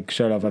they like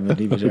showed up on the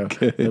TV show,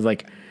 Okay. it was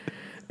like...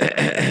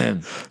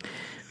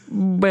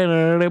 That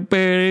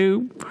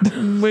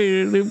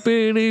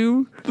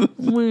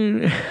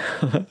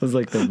was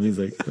like the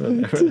music.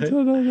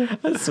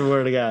 I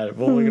swear to God.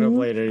 We'll look it up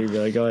later and you'll be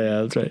like, oh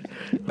yeah, that's right.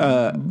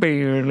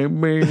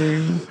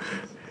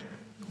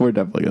 We're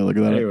definitely going to look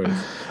at that.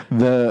 Anyways.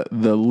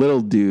 The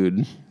little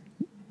dude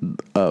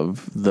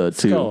of the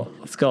two.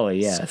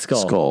 Scully, yeah.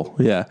 Skull,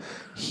 yeah.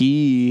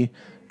 He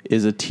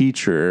is a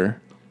teacher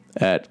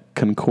at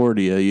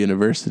Concordia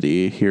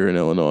University here in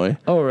Illinois.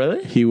 Oh,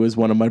 really? He was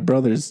one of my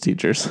brother's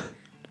teachers.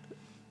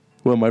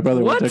 Well, my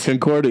brother went to What?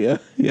 Concordia.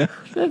 Yeah.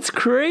 That's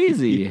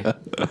crazy.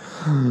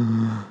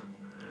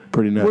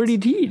 Pretty nuts. Where'd he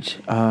teach?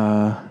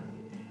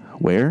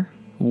 Where?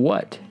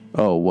 What?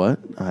 Oh, what?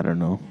 I don't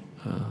know.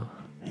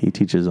 He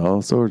teaches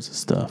all sorts of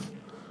stuff.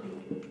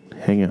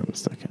 Hang on a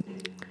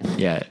second.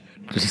 Yeah.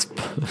 Just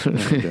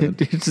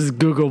just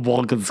Google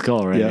Bulk and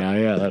Skull right Yeah. now.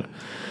 Yeah.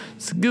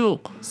 Skill.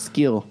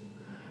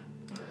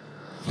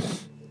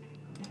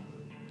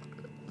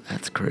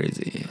 That's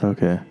crazy.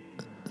 Okay.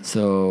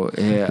 So,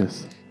 yeah.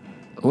 Yes.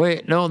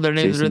 Wait, no, their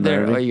names Jason are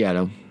there. Narvey? Oh, you got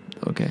them.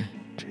 Okay.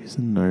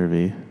 Jason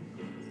Narvey.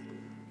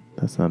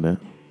 That's not it.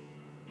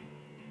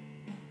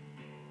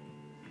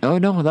 Oh,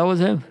 no, that was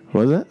him.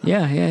 Was it?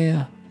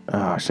 Yeah.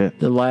 Oh, shit.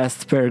 The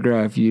last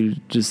paragraph you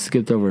just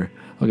skipped over.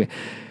 Okay.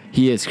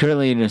 He is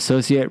currently an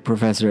associate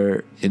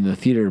professor in the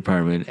theater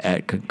department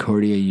at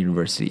Concordia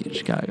University in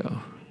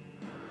Chicago.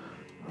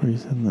 Where you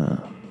said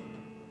that?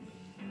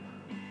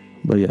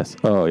 But yes.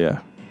 Oh,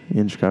 yeah.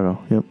 In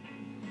Chicago. Yep.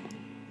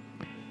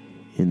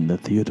 In the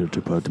theater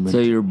department. So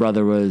your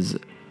brother was...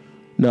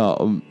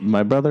 No,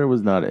 my brother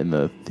was not in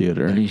the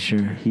theater. Are you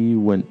sure?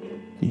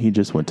 He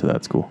just went to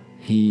that school.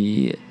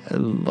 He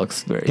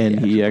looks very And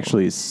he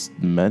theatrical.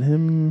 actually met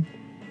him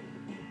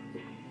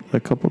a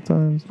couple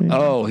times, maybe.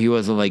 Oh, he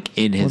wasn't like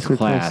in his Once or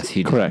class. twice.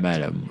 He just Correct.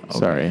 met him. Okay.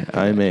 Sorry,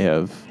 I may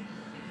have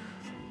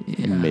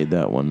Yeah. made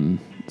that one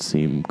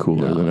seem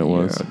cooler No, than it you're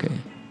was. Okay.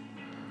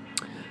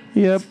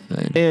 Yep.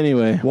 Fine.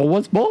 Anyway, Well,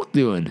 what's Bulk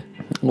doing?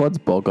 what's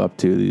Bulk up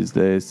to these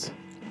days?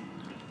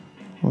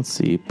 Let's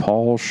see.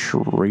 Paul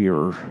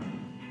Schreier.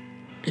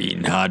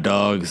 Eating hot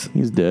dogs.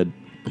 He's dead.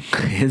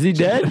 Is he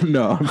dead?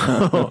 No.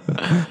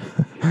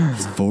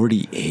 He's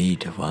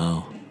 48.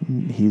 Wow.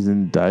 He's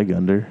in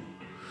Daigunder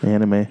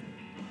anime.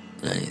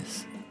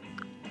 Nice.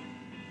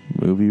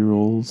 movie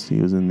roles. He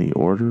was in The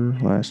Order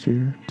last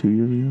year, 2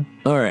 years ago.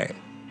 All right.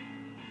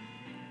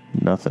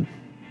 Nothing.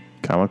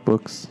 Comic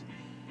books.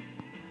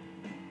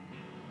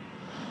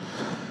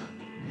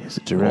 He's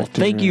a director. Well,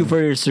 thank you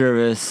for your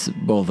service,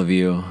 both of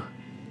you.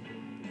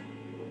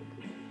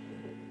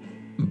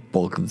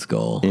 Bulk and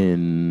Skull.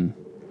 In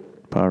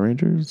Power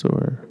Rangers,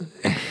 or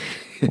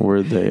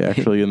were they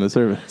actually in the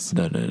service?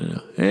 No.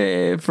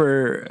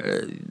 For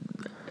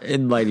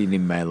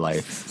enlightening my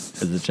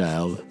life as a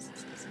child.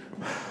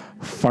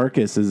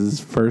 Farkas is his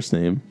first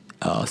name.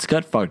 Oh,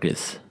 Scott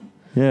Farkas.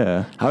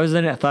 Yeah.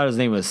 I thought his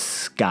name was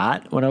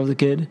Scott when I was a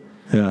kid,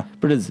 Yeah.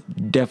 but it's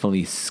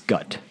definitely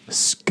Scott.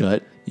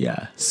 Scut.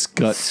 Yeah.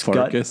 Scott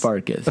Farkas.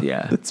 Farkas,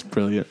 yeah. That's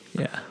brilliant.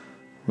 Yeah.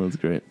 That's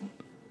great.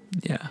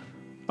 Yeah.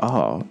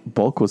 Oh,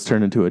 Bulk was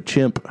turned into a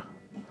chimp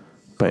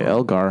by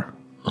Elgar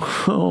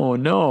Oh,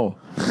 no.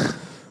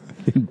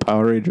 in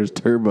Power Rangers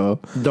Turbo.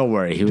 Don't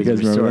worry. He was guys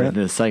remember restored that?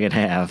 in the second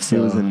half. So.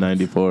 He was in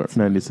 94,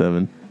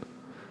 97.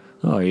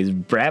 Oh, he's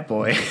Brat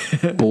Boy.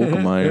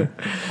 Bulkmeyer.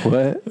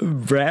 What?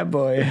 Brat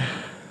Boy.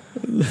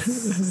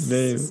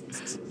 Name.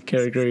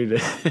 Character he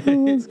did.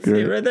 That's See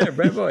great. right there,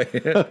 Brat Boy.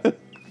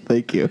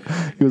 Thank you.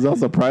 He was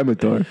also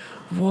Primator.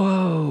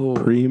 Whoa.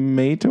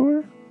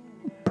 Primator?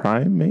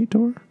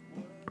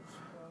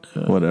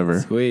 Whatever.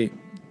 Sweet.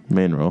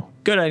 Main role.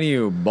 Good on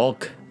you,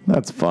 Bulk.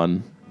 That's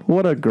fun.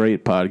 What a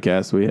great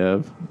podcast we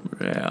have.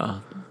 Yeah.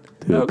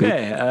 Dude,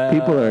 Okay.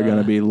 people are going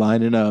to be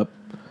lining up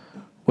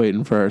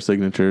waiting for our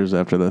signatures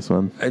after this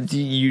one.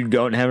 You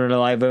don't have an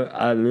alive.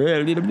 I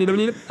love you,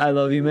 man. I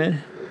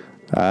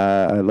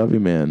love you,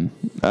 man.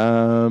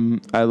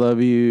 I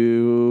love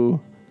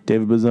you,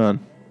 David Bazan.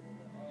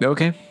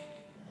 Okay.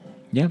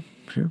 Yeah,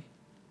 sure.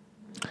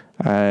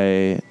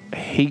 I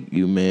hate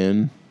you,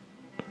 man.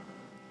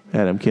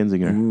 Adam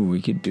Kinzinger. Ooh,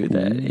 we could do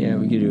that. Yeah,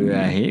 we could do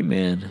I hate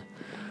man.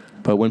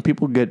 But when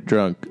people get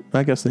drunk,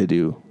 I guess they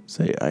do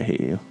say I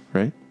hate you,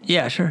 right?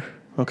 Yeah, sure.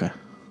 Okay.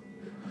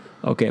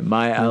 Okay,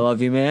 my I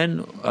love you,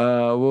 man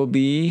will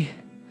be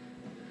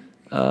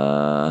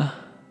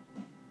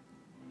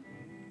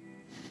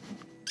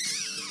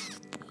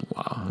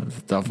wow, that's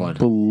a tough one.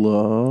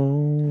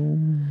 Blow.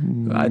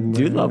 I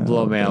do love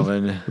Blow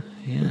Malvin.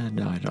 Yeah,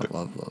 no, I don't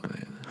love Blow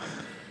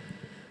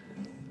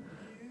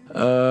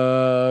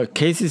Malvin.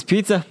 Casey's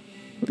Pizza.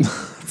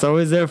 It's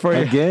always there for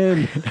you.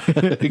 Again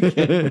with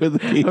the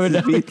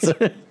Casey's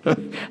Pizza.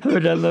 Have we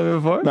done that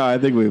before? No, I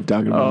think we've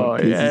talked about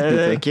Casey's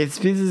Pizza. Casey's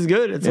Pizza is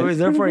good. It's always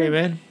there for you,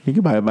 man. You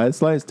can buy it by the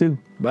slice, too.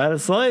 Buy the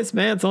slice,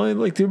 man. It's only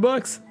like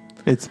 $2.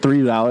 It's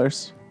 $3.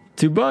 $2.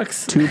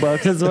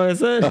 $2. That's what I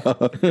said.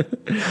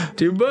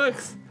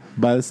 $2.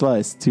 Buy the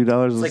slice. $2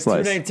 a It's like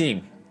slice.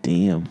 $2.19.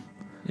 Damn.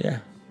 Yeah.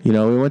 You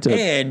know, we went to...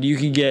 And you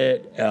can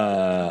get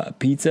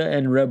pizza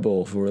and Red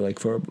Bull for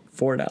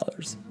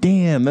 $4.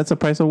 Damn, that's the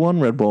price of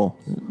one Red Bull.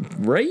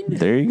 Right?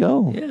 There you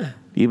go. Yeah.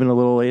 Even a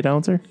little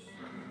 8-ouncer?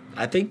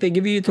 I think they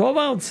give you a 12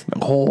 ounce.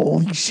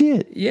 Holy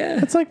shit. Yeah.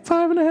 That's like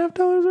 $5.50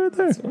 right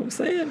there. That's what I'm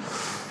saying.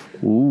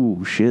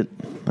 Ooh, shit.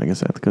 I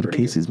guess I have to go to Pretty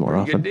Casey's good- more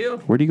pretty often. good deal.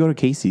 Where do you go to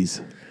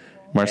Casey's?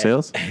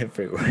 Marseilles?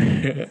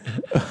 Everywhere.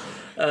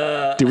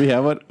 Do we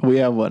have one? We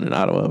have one in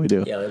Ottawa. We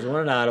do. Yeah, there's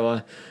one in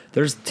Ottawa.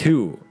 There's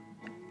two.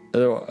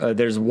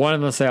 There's one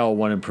in LaSalle,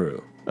 one in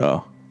Peru.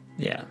 Oh,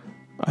 Yeah.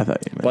 I thought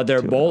you meant But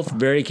they're two. both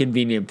very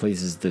convenient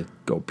places to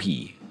go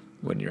pee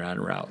when you're on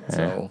route.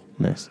 So,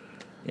 Nice.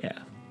 yeah.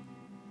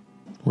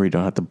 Where you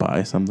don't have to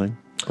buy something,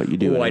 but you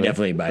do. Oh, I anyway.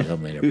 definitely buy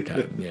something every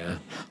time. Yeah.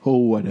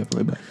 Oh, I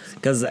definitely buy.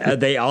 Because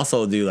they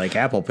also do like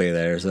Apple Pay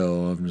there.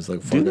 So I'm just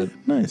like, fuck Do it.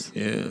 that? Nice.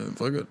 Yeah,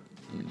 fuck it.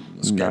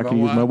 I'm not gonna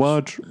use my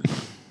watch.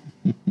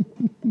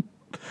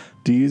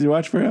 Do you use your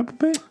watch for Apple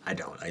Pay? I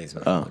don't. I use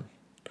my phone.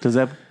 Does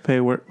Apple Pay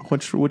work?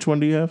 Which one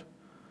do you have?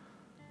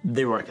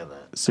 They work on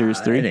that. Series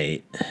 3? An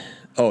 8.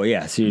 Oh,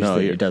 yeah.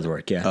 Seriously, you're- it does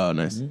work. Yeah. Oh,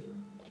 nice.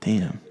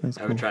 Damn, that's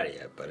I cool. haven't tried it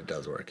yet, but it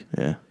does work.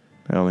 Yeah,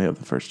 I only have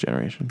the first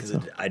generation.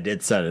 So. I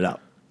did set it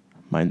up.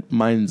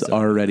 Mine's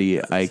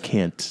already. I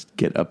can't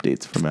get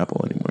updates from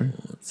Apple anymore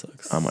That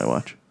sucks. on my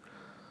watch,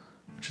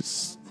 which is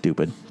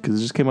stupid because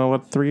it just came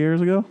out 3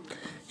 years ago.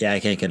 Yeah, I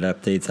can't get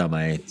updates on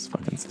It's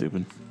fucking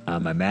stupid.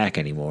 my Mac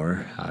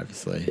anymore,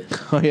 obviously.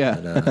 Oh yeah,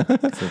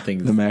 So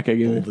things The Mac I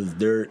gave old you? as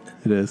dirt.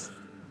 it is.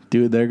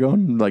 Dude, they're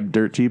going like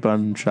dirt cheap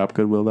on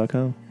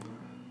shopgoodwill.com.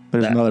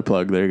 There's another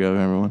plug. There you go,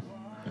 everyone.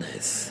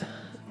 Nice.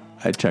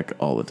 I check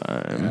all the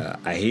time.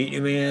 I hate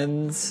you,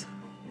 man's.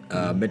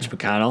 Mitch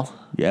McConnell.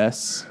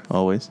 Yes,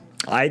 always.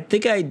 I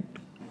think I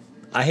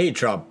hate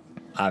Trump,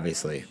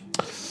 obviously.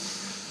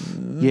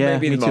 Yeah,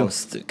 Maybe me the too.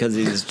 most, because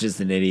he's just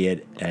an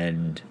idiot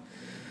and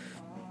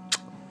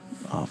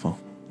Awful.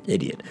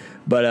 idiot.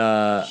 But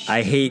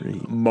I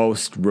hate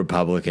most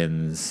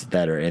Republicans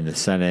that are in the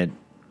Senate,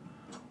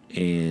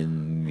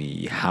 in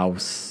the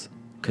House,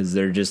 because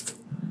they're just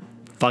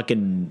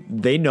fucking,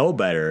 they know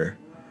better.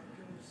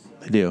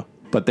 They do,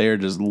 but they are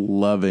just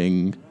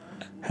loving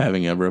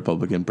having a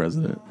Republican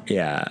president.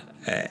 Yeah.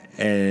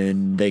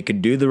 And they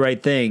could do the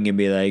right thing and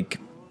be like,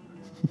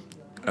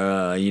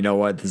 you know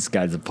what? This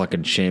guy's a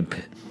fucking chimp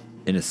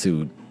in a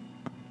suit.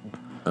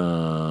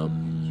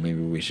 Maybe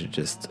we should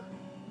just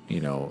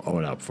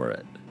own up for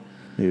it.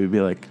 It would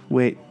be like,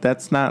 wait,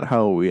 that's not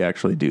how we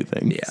actually do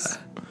things. Yeah.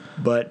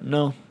 But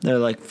no, they're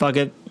like, fuck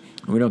it.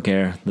 We don't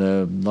care.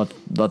 Let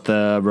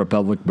the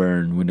Republic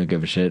burn. We don't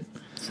give a shit.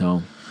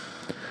 So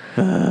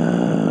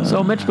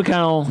Mitch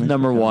McConnell,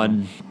 number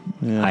one.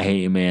 Yeah. I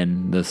hate you,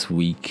 man, this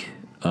week.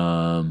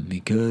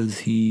 Because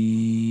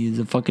he is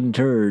a fucking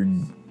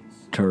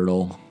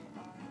turtle.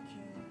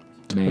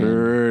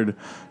 Man.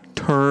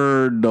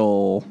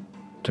 Turtle.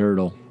 He's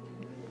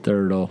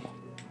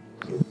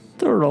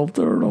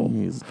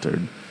a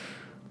turd.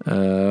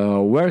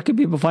 Where can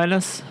people find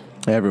us?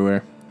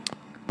 Everywhere.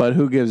 But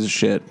who gives a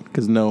shit?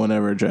 Because no one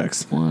ever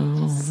checks.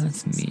 Well,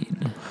 that's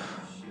mean.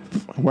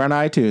 We're on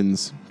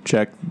iTunes.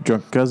 Check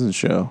Drunken Cousins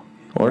Show.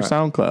 Or Right.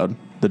 SoundCloud,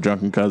 The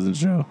Drunken Cousins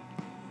Show.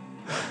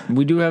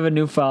 We do have a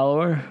new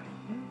follower.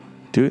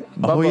 Oh,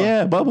 Bubba.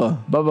 yeah, Bubba.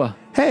 Bubba.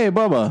 Hey,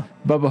 Bubba.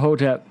 Bubba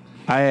Hotep.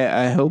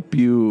 I hope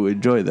you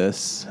enjoy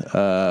this.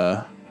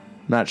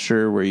 Not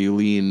sure where you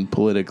lean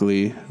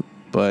politically,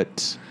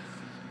 but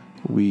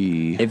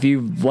If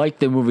you like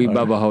the movie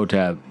Bubba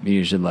Hotep,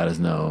 you should let us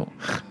know.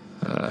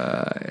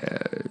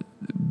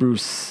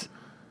 Bruce.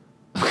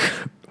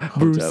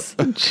 Bruce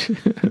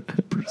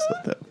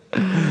Hotep.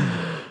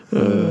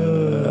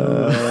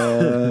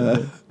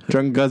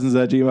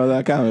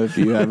 drunkencousins@gmail.com if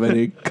you have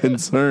any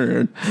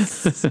concerns.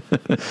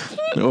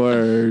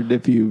 Or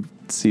if you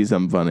see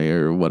something funny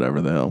or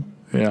whatever the hell.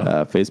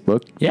 Yeah.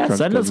 Facebook. Yeah, Drunken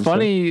send us Cousins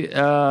funny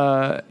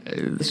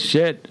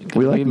shit.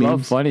 We like love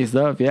memes. funny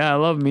stuff. Yeah, I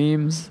love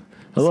memes. I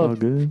It's all love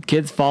good.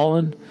 kids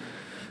falling.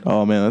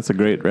 Oh, man, that's a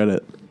great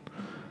Reddit.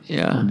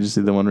 Yeah. Did you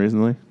see the one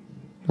recently?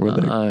 Where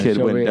the kid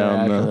show me went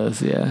down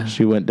Oculus, yeah.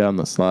 She went down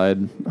the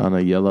slide on a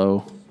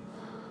yellow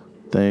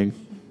thing.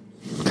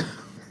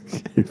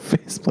 Your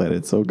face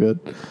planted so good.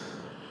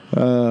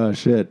 Oh,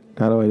 shit.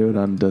 How do I do it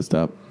on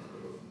desktop?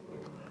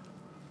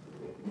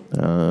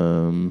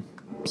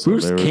 Bruce there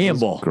was this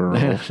Campbell. girl.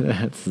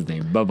 That's his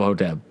name. Bubba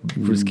Hotep.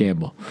 Bruce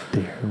Campbell.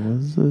 There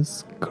was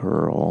this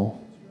girl.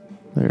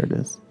 There it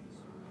is.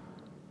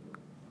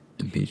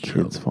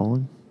 Kids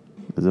falling?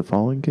 Is it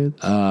falling, kids?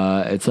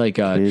 It's like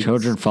Kids.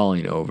 children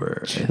falling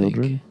over.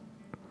 Children?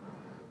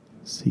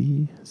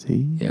 See?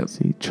 Yep.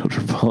 See?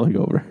 Children falling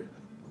over.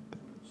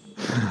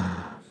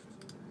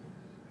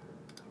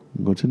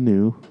 Go to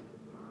new.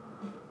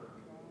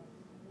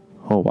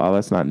 Oh, wow,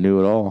 that's not new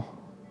at all.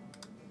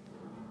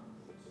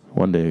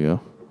 One day ago.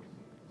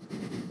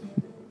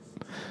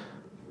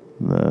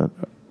 The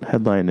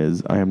headline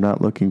is, I am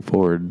not looking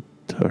forward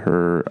to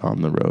her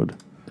on the road.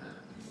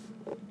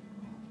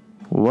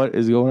 What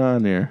is going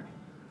on here?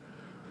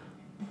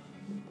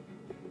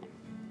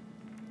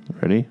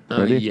 Ready?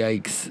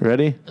 Yikes.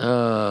 Ready?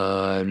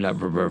 I'm not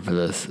prepared for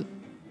this.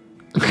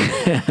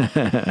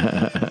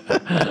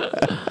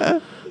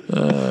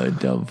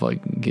 Dumb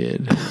fucking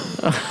kid.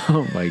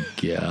 Oh my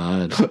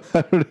god.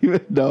 I don't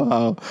even know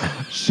how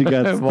she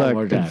got One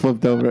more stuck time. and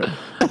flipped over.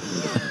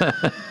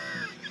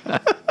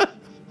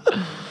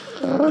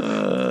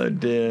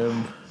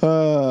 Damn.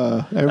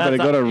 Everybody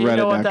go to You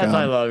know what? That's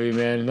I reddit.com. love you,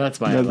 man.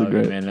 That's my I That's love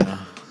great. you, man. Now.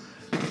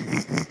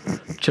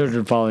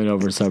 Children falling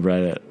over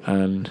subreddit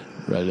on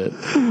Reddit.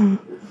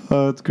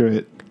 Oh, that's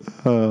great.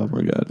 Oh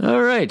my god.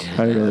 All right.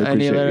 I really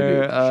Any appreciate you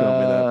other showing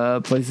me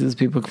that. places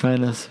people can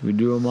find us? We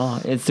do them all.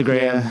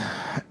 Instagram.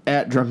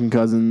 At Drunken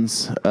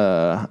Cousins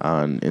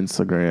on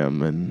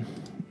Instagram and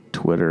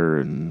Twitter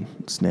and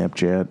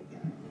Snapchat.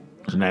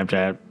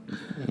 Snapchat.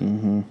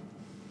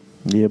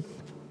 Yep.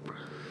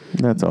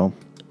 That's all.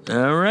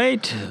 All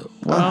right.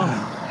 Well,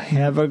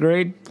 have a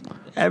great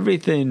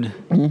everything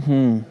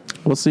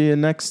We'll see you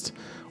next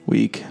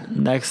week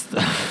next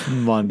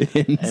month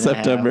in and a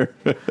September.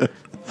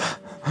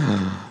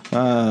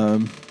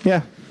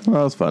 Yeah.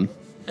 Well, it was fun.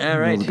 All It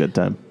right. was a good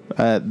time.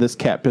 This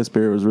cat piss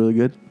beer was really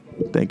good.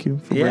 Thank you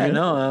for Yeah, bringing it.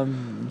 no,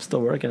 I'm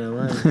still working on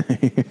mine.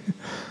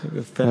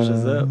 We'll finish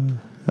this up.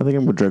 I think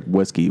I'm gonna drink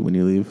whiskey when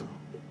you leave.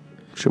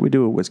 Should we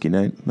do a whiskey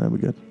night? That'd be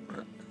good.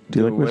 Do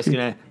you like whiskey?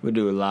 night. We'll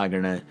do a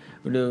lager night.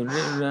 We'll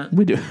do.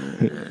 We do.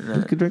 We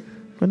could drink.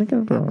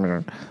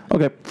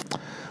 Okay.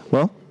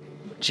 Well,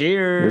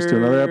 Cheers. here's to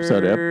another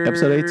episode.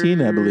 Episode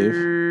 18, I believe.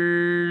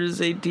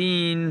 Cheers,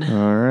 18.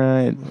 All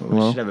right. We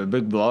Well, should have a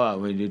big blowout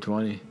when we do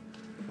 20.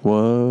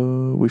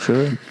 whoa, we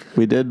should.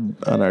 We did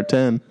on our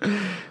 10.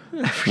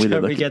 We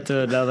did. We get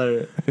to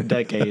another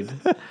decade.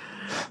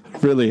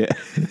 Really,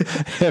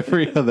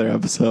 every other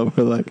episode,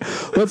 we're like,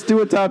 let's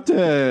do a top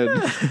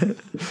 10.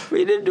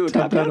 We didn't do a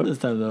top 10 10. this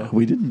time, though.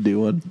 We didn't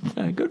do one.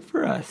 Good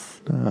for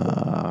us.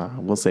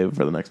 We'll save it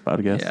for the next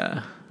podcast.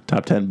 Yeah.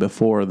 Top 10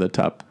 before the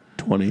top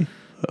 20.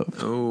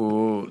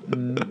 Ooh,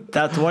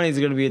 top 20 is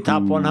going to be a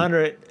top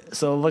 100,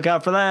 so look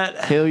out for that.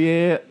 Hell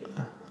yeah.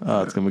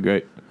 Oh, it's going to be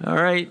great. All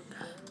right.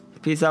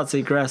 Peace out,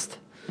 Seacrest.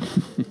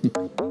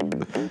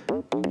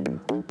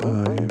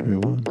 Bye,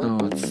 everyone. Oh,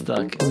 it's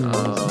stuck.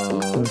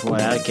 Oh, boy,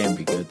 that can't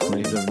be good.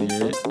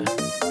 2078.